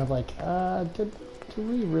it's kind of like, do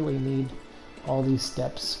we really need all these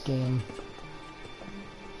steps, game?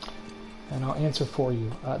 And I'll answer for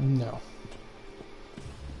you, no.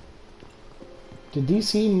 Did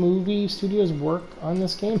DC movie studios work on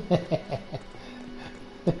this game?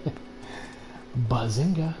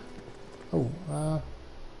 Bazinga. Oh,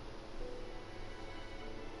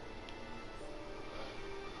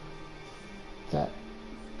 that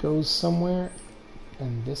goes somewhere,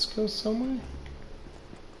 and this goes somewhere?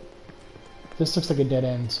 This looks like a dead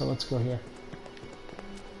end, so let's go here.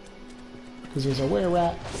 Because there's a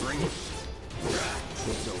were-rat. Bring it.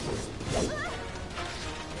 It's over.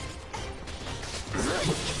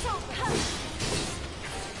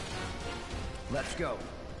 Let's go.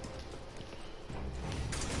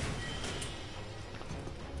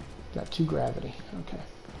 Got 2 gravity. Okay.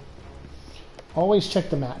 Always check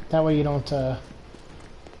the map. That way you don't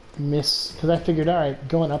miss. Because I figured, alright,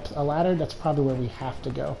 going up a ladder, that's probably where we have to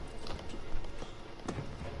go.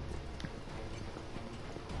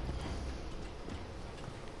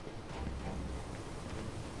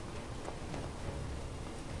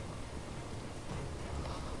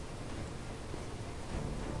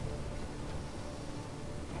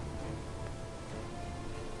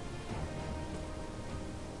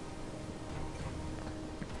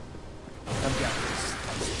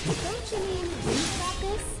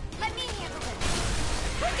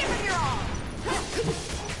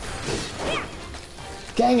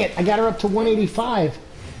 Dang it, I got her up to 185.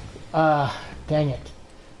 Dang it.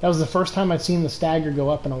 That was the first time I've seen the stagger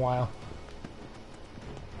go up in a while.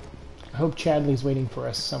 I hope Chadley's waiting for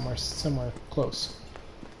us somewhere close.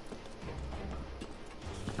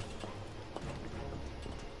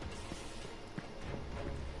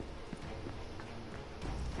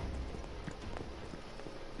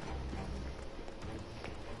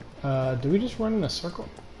 Do we just run in a circle?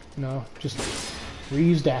 No, just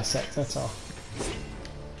reused assets, that's all.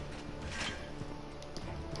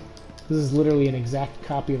 This is literally an exact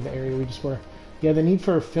copy of the area we just were. Yeah, the need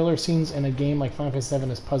for filler scenes in a game like Final Fantasy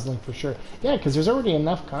VII is puzzling for sure. Yeah, because there's already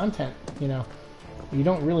enough content, you know. You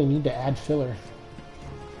don't really need to add filler.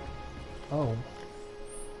 Oh.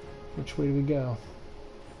 Which way do we go?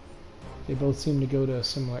 They both seem to go to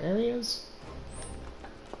similar areas.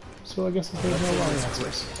 So I guess there's no wrong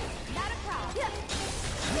answers.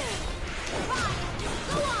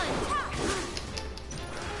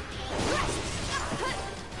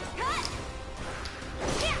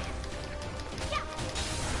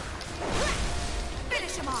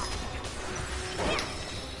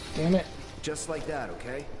 Damn it. Just like that,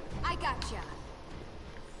 okay? I gotcha.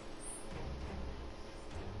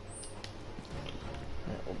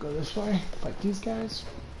 Alright, we'll go this way. Fight these guys.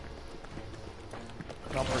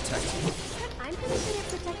 I'll protect you. I'm pretty good at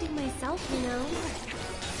protecting myself, you know.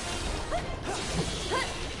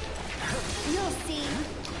 You'll see.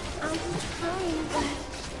 I'm trying, but...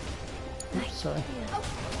 Oops, sorry. Oh,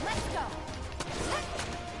 let's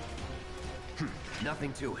go.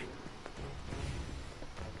 Nothing to it.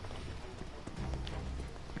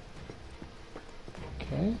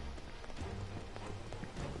 Okay.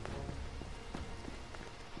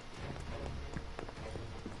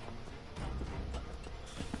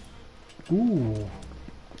 Ooh.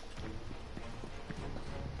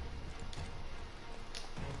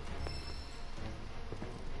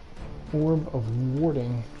 Orb of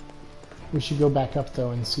warding. We should go back up though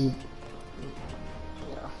and see.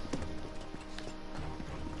 Yeah.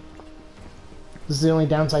 This is the only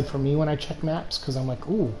downside for me when I check maps, because I'm like,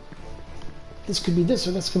 ooh, this could be this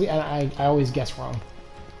or this could be. I always guess wrong.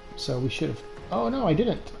 So we should have. Oh no, I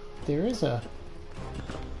didn't. There is a.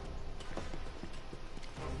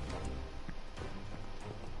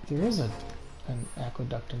 There is an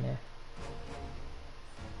aqueduct in there.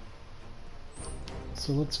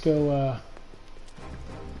 So let's go,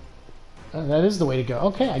 that is the way to go.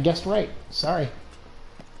 Okay, I guessed right. Sorry.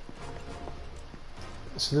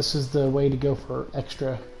 So this is the way to go for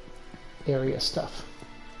extra area stuff.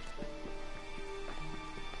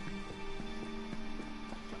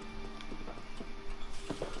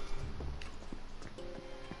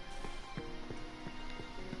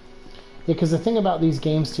 Yeah, because the thing about these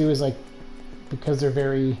games too is like, because they're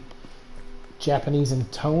very Japanese in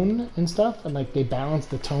tone and stuff, and like they balance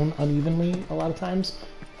the tone unevenly a lot of times,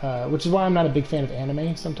 which is why I'm not a big fan of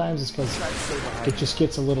anime sometimes, is because it just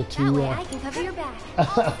gets a little too, I can cover your back.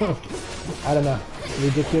 I don't know,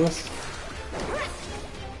 ridiculous,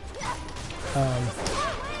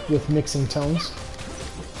 with mixing tones.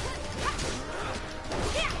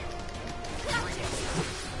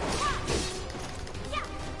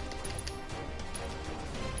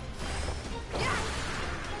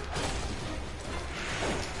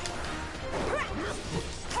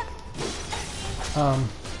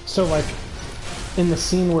 So like in the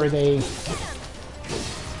scene where they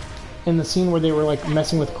were like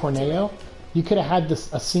messing with Corneo, you could have had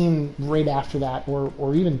a scene right after that,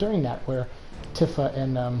 or even during that, where Tifa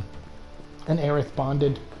and Aerith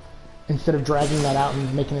bonded, instead of dragging that out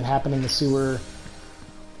and making it happen in the sewer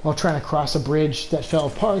while trying to cross a bridge that fell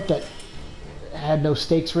apart that had no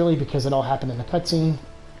stakes really, because it all happened in the cutscene,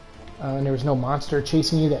 and there was no monster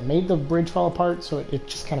chasing you that made the bridge fall apart, so it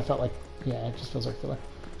just kind of felt like, yeah, it just feels like filler.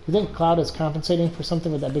 You think Cloud is compensating for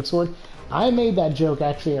something with that big sword? I made that joke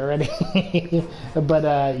actually already,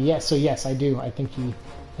 but yes, so yes, I do. I think he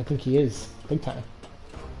is big time,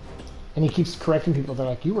 and he keeps correcting people. They're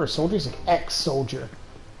like, "You were a soldier?" He's like, "Ex-soldier."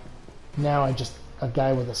 Now I just a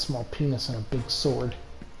guy with a small penis and a big sword.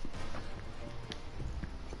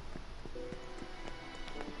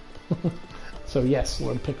 So yes,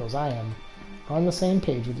 Lord Pickles, I am on the same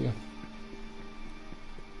page with you.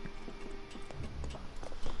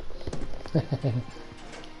 A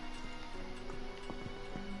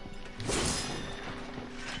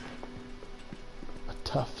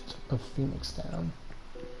tuft of phoenix down.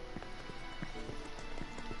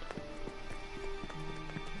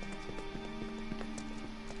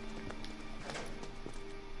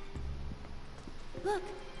 Look,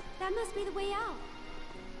 that must be the way out.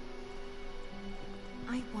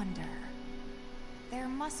 I wonder. There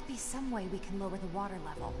must be some way we can lower the water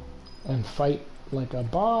level. And fight like a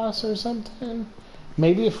boss or something.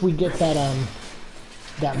 Maybe if we get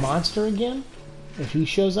that monster again, if he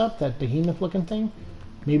shows up, that behemoth-looking thing,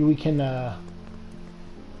 maybe we can.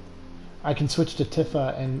 I can switch to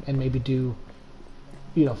Tifa and maybe do,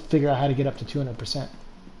 you know, figure out how to get up to 200%.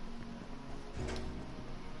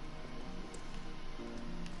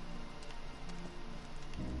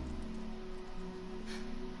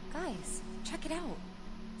 Guys, check it out.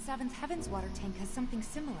 Seventh Heaven's water tank has something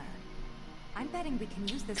similar. I'm betting we can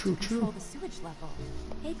use this to control the sewage level.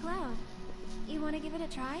 Hey, Cloud. You want to give it a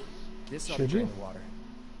try? This ought to drain the water,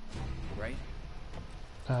 right?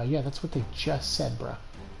 Yeah, that's what they just said, bruh.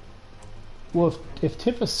 Well, if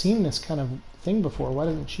Tifa's seen this kind of thing before, why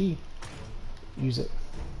doesn't she use it?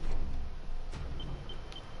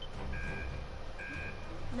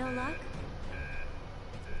 No luck?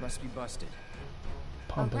 Must be busted.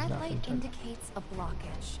 Pump a is red not light from Tifa. indicates a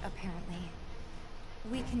blockage, apparently.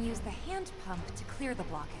 We can use the hand pump to clear the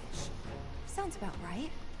blockage. Sounds about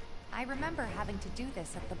right. I remember having to do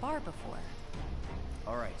this at the bar before.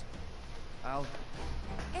 All right. I'll...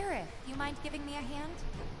 Aerith, you mind giving me a hand?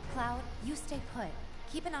 Cloud, you stay put.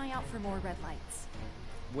 Keep an eye out for more red lights.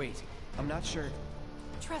 Wait, I'm not sure...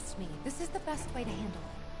 Trust me, this is the best way to handle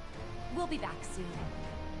it. We'll be back soon.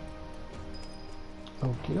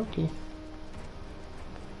 Okie dokie.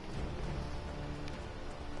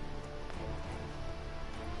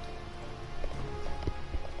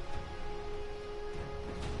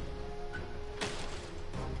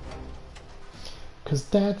 Cause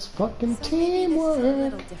that's fucking teamwork. So maybe this is a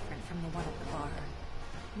little different from the one at the bar.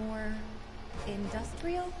 More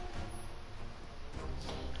industrial?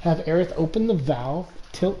 Have Aerith open the valve,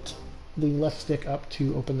 tilt the left stick up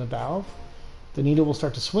to open the valve. The needle will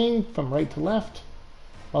start to swing from right to left.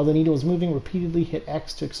 While the needle is moving, repeatedly hit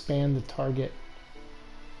X to expand the target.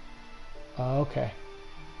 Okay.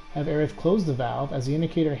 Have Aerith close the valve. As the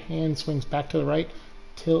indicator hand swings back to the right,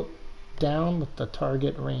 tilt down with the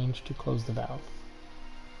target range to close the valve.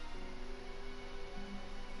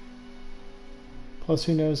 Plus,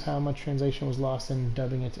 who knows how much translation was lost in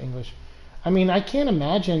dubbing it to English. I mean, I can't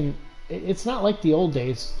imagine... It's not like the old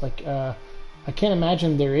days. Like, I can't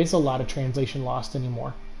imagine there is a lot of translation lost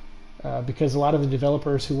anymore. Because a lot of the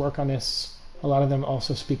developers who work on this, a lot of them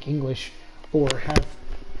also speak English, or have,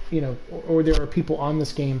 you know, or there are people on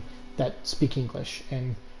this game that speak English.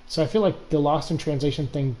 And so I feel like the lost in translation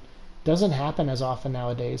thing doesn't happen as often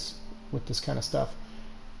nowadays with this kind of stuff.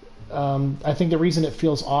 I think the reason it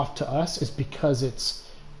feels off to us is because it's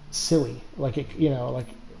silly. Like, it, you know, like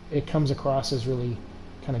it comes across as really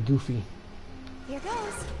kind of goofy. Here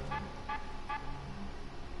goes.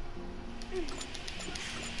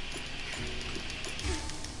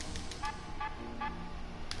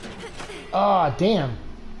 Ah, damn.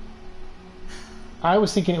 I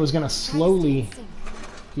was thinking it was going to slowly...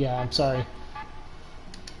 Yeah, I'm sorry.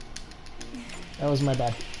 That was my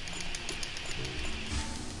bad.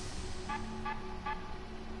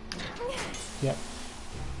 Yep.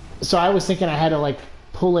 So I was thinking I had to, like,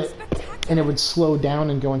 pull it and it would slow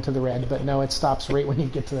down and go into the red, but no, it stops right when you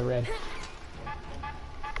get to the red.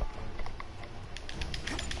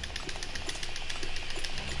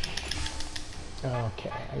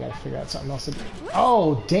 Okay, I gotta figure out something else to do.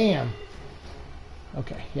 Oh, damn!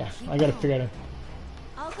 Okay, yeah, I gotta figure out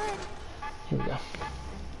All good. Here we go.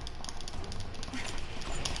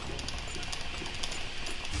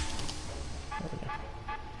 There we go.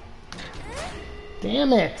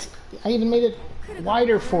 Damn it! I even made it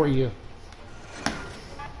wider for you.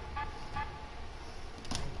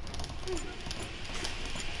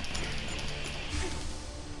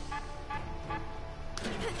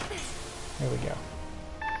 There we go.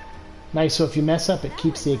 Nice. So if you mess up, it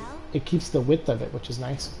keeps the width of it, which is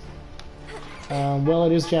nice. Well,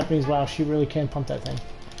 it is Japanese. Wow, she really can pump that thing.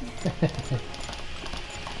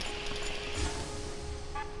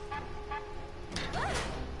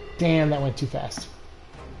 Damn, that went too fast.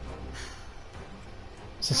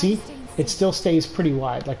 So see, it still stays pretty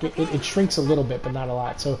wide. Like it shrinks a little bit, but not a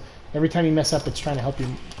lot. So every time you mess up, it's trying to help you.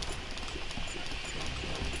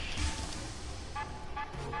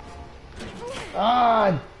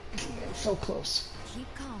 Ah, damn, so close. Keep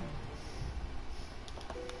calm.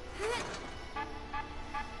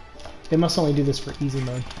 They must only do this for easy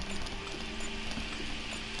mode.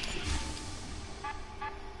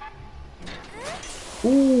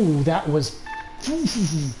 Ooh, that was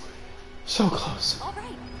so close. All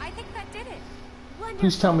right, I think that did it. Wonderful.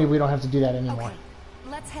 Please tell me we don't have to do that anymore. Okay,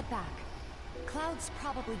 let's head back. Cloud's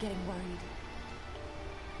probably getting worried.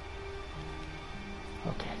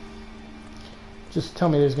 Okay. Just tell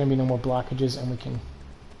me there's going to be no more blockages and we can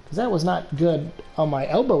Because that was not good on my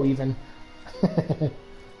elbow even. I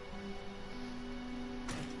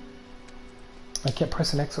kept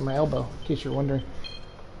pressing X on my elbow, in case you're wondering.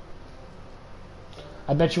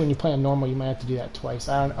 I bet you when you play on normal, you might have to do that twice.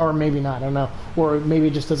 Or maybe not, I don't know. Or maybe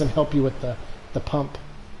it just doesn't help you with the pump.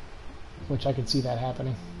 Which I could see that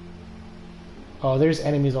happening. Oh, there's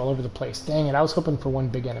enemies all over the place. Dang it, I was hoping for one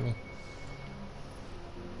big enemy.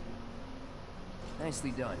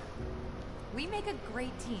 Nicely done. We make a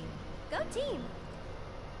great team. Go team!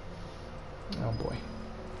 Oh boy.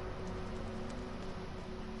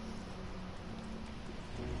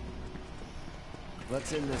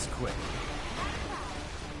 Let's end this quick.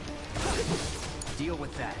 Deal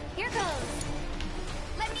with that. Here goes!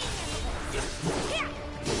 Let me handle this! Here!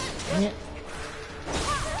 Dang it.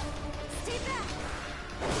 Stay back!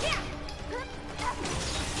 Here! Go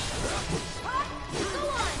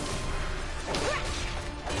on!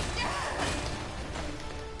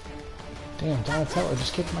 Damn, Donatello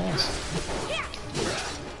just kicked my ass. Here!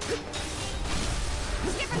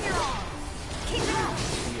 Give him your all! Keep it up!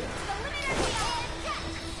 Eliminate the attack!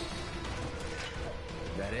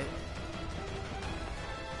 That it?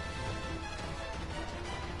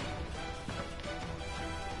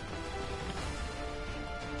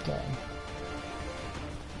 Dang.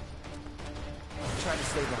 Try to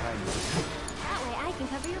stay behind me. That way I can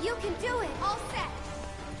cover you. You can do it! All set!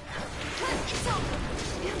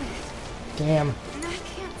 Damn it! Damn. And I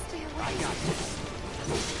can't stay away. I got this.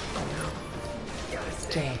 Gotta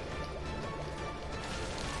stay. Damn.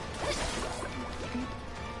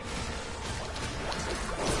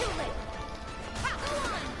 Too late. Go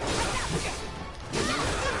on!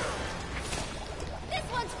 This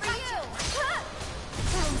one's for you!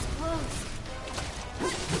 That was close.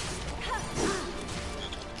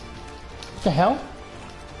 What the hell?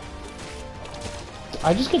 Did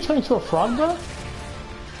I just get turned into a frog, bro?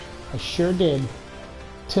 I sure did.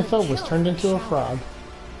 Tifa was turned into a frog.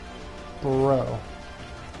 Bro.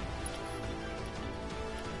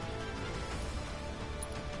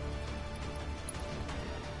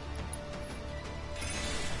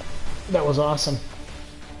 That was awesome.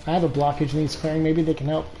 I have a blockage needs clearing. Maybe they can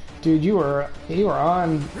help. Dude, you were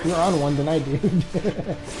on one tonight, dude.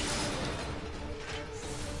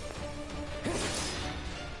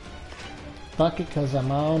 Fuck it, cause I'm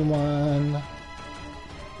on one.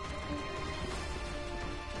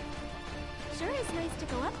 Sure is nice to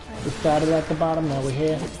go up for. We started at the bottom, now we're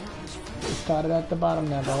here. We started at the bottom,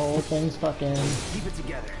 now the whole thing's fucking. Keep it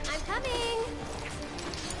together. I'm coming!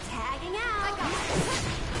 Tagging out! I got it!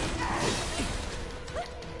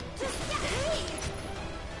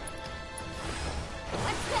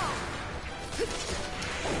 Let's go!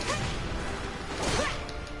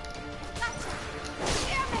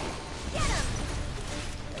 Damn it! Get him!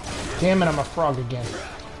 Damn it, I'm a frog again.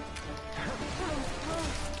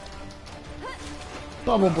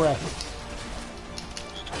 Bubble breath.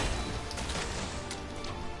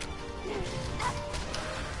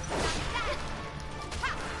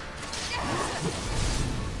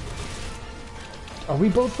 Are we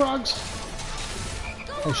both frogs?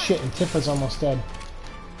 Oh shit, and Tifa's almost dead.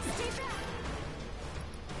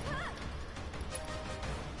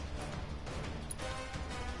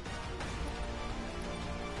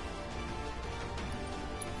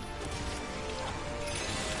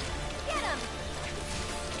 Get him!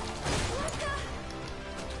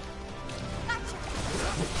 Gotcha!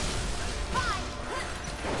 Fine!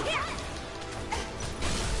 Here!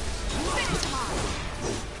 Finish him off!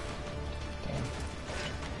 Damn.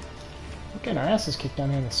 We're getting our asses kicked down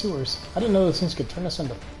here in the sewers. I didn't know those things could turn us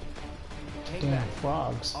into Hang damn back.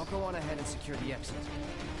 frogs. I'll go on ahead and secure the exit.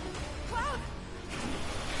 Cloud!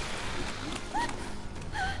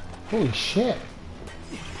 Holy shit.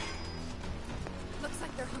 Looks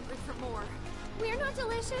like they're hungry for more. We're not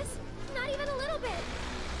delicious. Not even a little bit.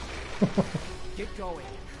 Get going.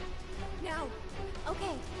 No.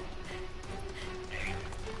 Okay.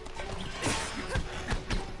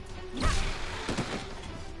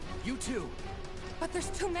 You too. But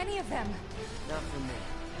there's too many of them. Not for me.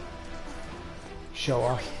 Show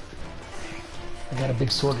off. I got a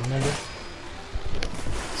big sword, remember?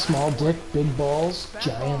 Small dick, big balls,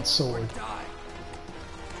 giant sword. Come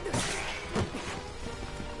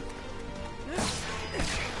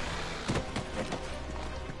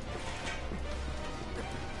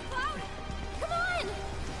on!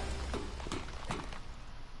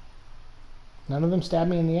 None of them stab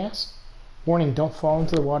me in the ass? Warning, don't fall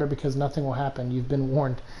into the water because nothing will happen. You've been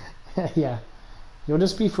warned. Yeah. You'll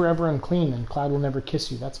just be forever unclean and Cloud will never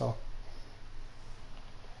kiss you, that's all.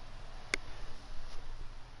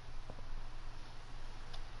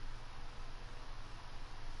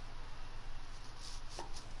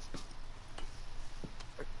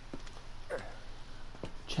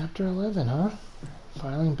 Chapter 11, huh?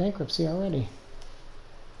 Filing bankruptcy already.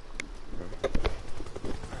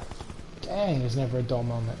 Dang, there's never a dull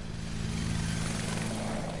moment.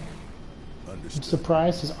 I'm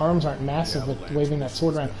surprised his arms aren't massive with waving that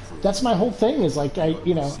sword around. That's my whole thing, is like, I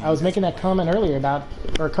was making that comment earlier about,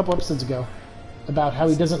 or a couple episodes ago, about how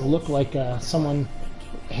he doesn't look like someone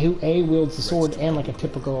who A, wields the sword and like a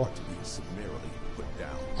typical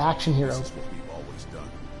action hero.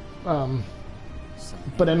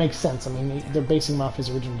 But it makes sense. I mean, they're basing him off his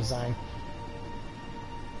original design.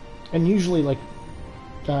 And usually, like,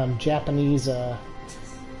 Japanese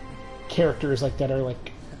characters like that are,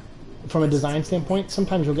 like, from a design standpoint,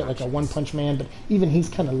 sometimes you'll get, like, a One Punch Man, but even he's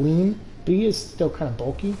kind of lean, but he is still kind of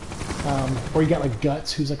bulky. Or you got, like,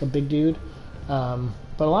 Guts, who's, like, a big dude. But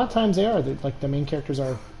a lot of times they are. Like, the main characters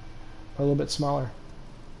are a little bit smaller.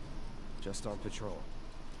 Just on patrol.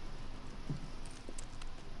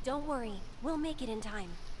 Don't worry, we'll make it in time.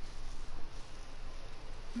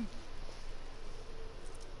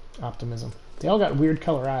 Optimism. They all got weird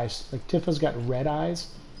color eyes. Like, Tifa's got red eyes.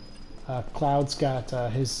 Cloud's got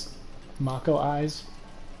his Mako eyes.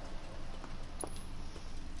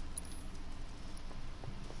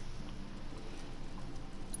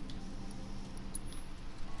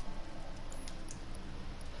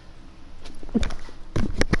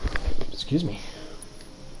 Excuse me.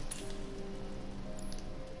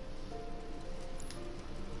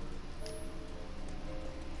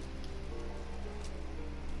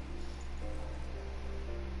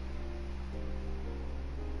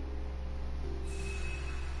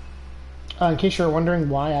 In case you're wondering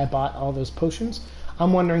why I bought all those potions,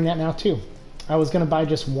 I'm wondering that now too. I was going to buy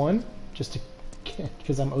just one, just to,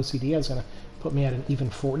 because I'm OCD, I was going to put me at an even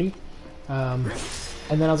 40. And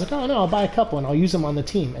then I was like, oh no, I'll buy a couple and I'll use them on the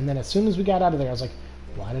team. And then as soon as we got out of there, I was like,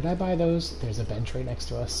 why did I buy those? There's a bench right next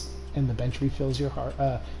to us. And the bench refills your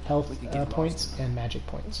health points and magic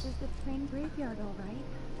points. This is the train graveyard, all right.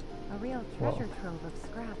 A real treasure trove of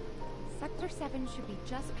scrap. Sector 7 should be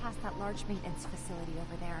just past that large maintenance facility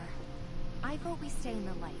over there. I vote we stay in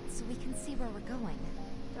the light so we can see where we're going.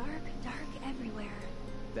 Dark, dark everywhere.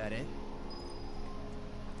 That it?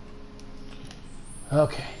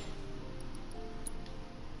 Okay.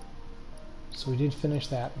 So we did finish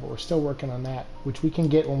that, but we're still working on that, which we can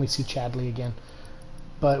get when we see Chadley again.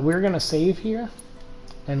 But we're going to save here,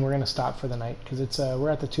 and we're going to stop for the night, because it's we're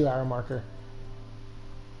at the 2-hour marker.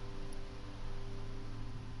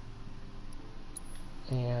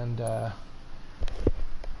 And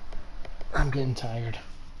I'm getting tired,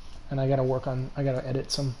 and I gotta edit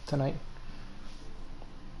some tonight.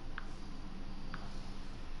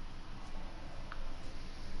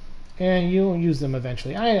 And you'll use them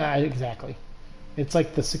eventually. Exactly. It's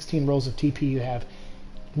like the 16 rolls of TP you have.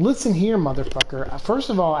 Listen here, motherfucker. First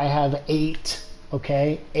of all, I have 8.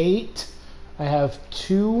 Okay, 8. I have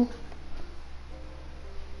 2.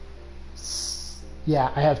 Yeah,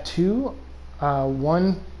 I have 2.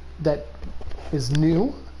 One that is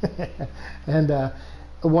new. And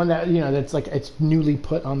one that, that's like it's newly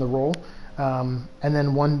put on the roll, and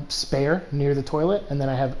then one spare near the toilet, and then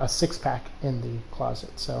I have a 6-pack in the closet.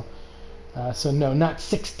 So no, not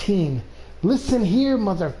 16. Listen here,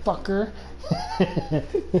 motherfucker.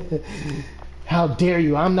 How dare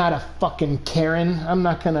you? I'm not a fucking Karen. I'm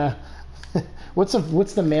not gonna. What's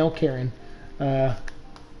the male Karen?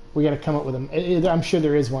 We got to come up with them. I'm sure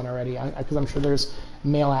there is one already, because I'm sure there's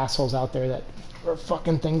male assholes out there that are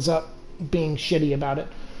fucking things up, being shitty about it.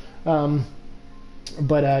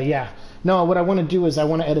 Yeah. No, what I want to do is I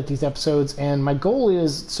want to edit these episodes, and my goal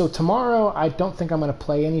is, so tomorrow I don't think I'm going to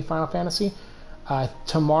play any Final Fantasy.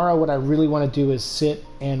 Tomorrow what I really want to do is sit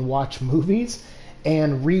and watch movies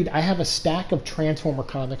and read. I have a stack of Transformer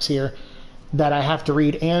comics here that I have to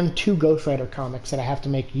read, and 2 Ghost Rider comics that I have to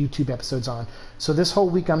make YouTube episodes on. So this whole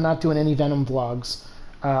week I'm not doing any Venom vlogs.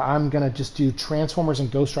 I'm going to just do Transformers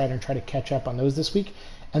and Ghost Rider and try to catch up on those this week.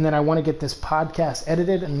 And then I want to get this podcast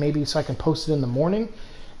edited, and maybe so I can post it in the morning.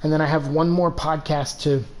 And then I have one more podcast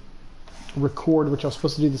to record, which I was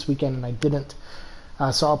supposed to do this weekend, and I didn't.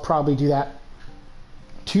 So I'll probably do that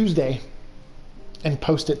Tuesday and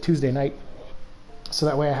post it Tuesday night. So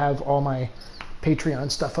that way I have all my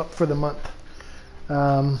Patreon stuff up for the month.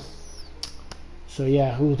 So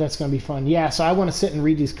yeah, that's going to be fun. Yeah, so I want to sit and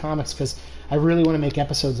read these comics because I really want to make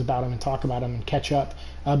episodes about them and talk about them and catch up.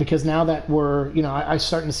 Because now that we're, I'm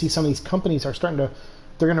starting to see some of these companies are starting to,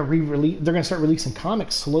 they're going to start releasing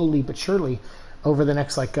comics slowly but surely over the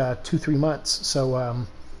next 2-3 months.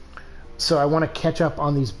 So I want to catch up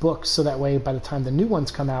on these books so that way by the time the new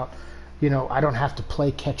ones come out, I don't have to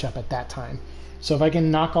play catch up at that time. So if I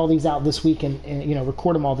can knock all these out this week and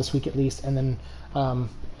record them all this week at least, and then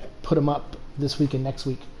put them up this week and next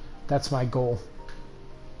week. That's my goal.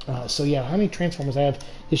 So yeah, how many Transformers? I have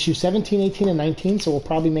issue 17, 18, and 19, so we'll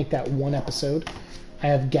probably make that one episode. I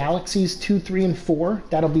have Galaxies 2, 3, and 4.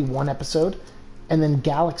 That'll be one episode. And then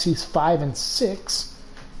Galaxies 5 and 6,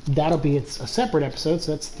 that'll be a separate episode,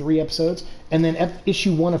 so that's 3 episodes. And then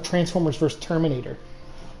issue 1 of Transformers vs. Terminator.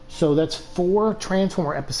 So that's 4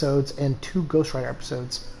 Transformer episodes and 2 Ghost Rider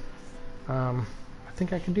episodes. I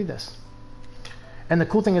think I can do this. And the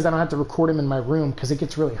cool thing is I don't have to record them in my room because it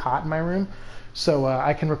gets really hot in my room. So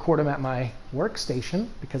I can record them at my workstation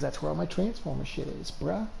because that's where all my Transformer shit is,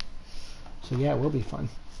 bruh. So yeah, it will be fun.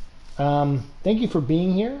 Thank you for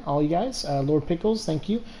being here, all you guys. Lord Pickles, thank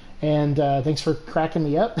you. And thanks for cracking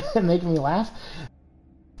me up and making me laugh.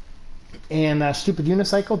 And Stupid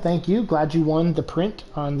Unicycle, thank you. Glad you won the print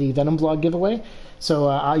on the Venom Vlog giveaway. So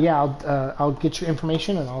yeah, I'll get your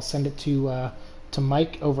information and I'll send it to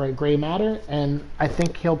Mike over at Gray Matter. And I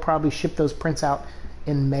think he'll probably ship those prints out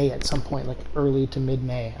in May at some point, like early to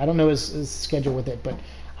mid-May. I don't know his schedule with it, but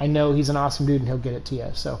I know he's an awesome dude and he'll get it to you.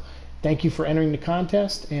 So thank you for entering the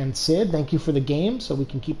contest. And Sid, thank you for the game so we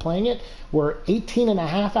can keep playing it. We're 18 and a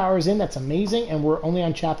half hours in. That's amazing. And we're only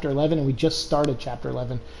on chapter 11 and we just started chapter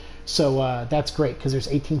 11. So that's great because there's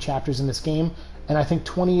 18 chapters in this game. And I think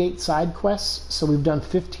 28 side quests. So we've done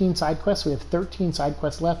 15 side quests. We have 13 side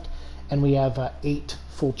quests left. And we have 8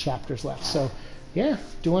 full chapters left. So yeah,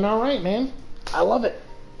 doing all right, man. I love it.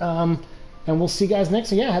 And we'll see you guys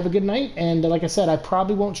next. Yeah, have a good night. And like I said, I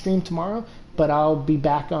probably won't stream tomorrow, but I'll be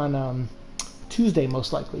back on Tuesday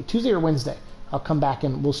most likely. Tuesday or Wednesday. I'll come back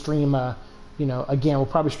and we'll stream, again. We'll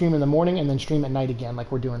probably stream in the morning and then stream at night again like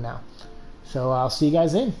we're doing now. So I'll see you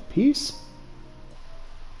guys then. Peace.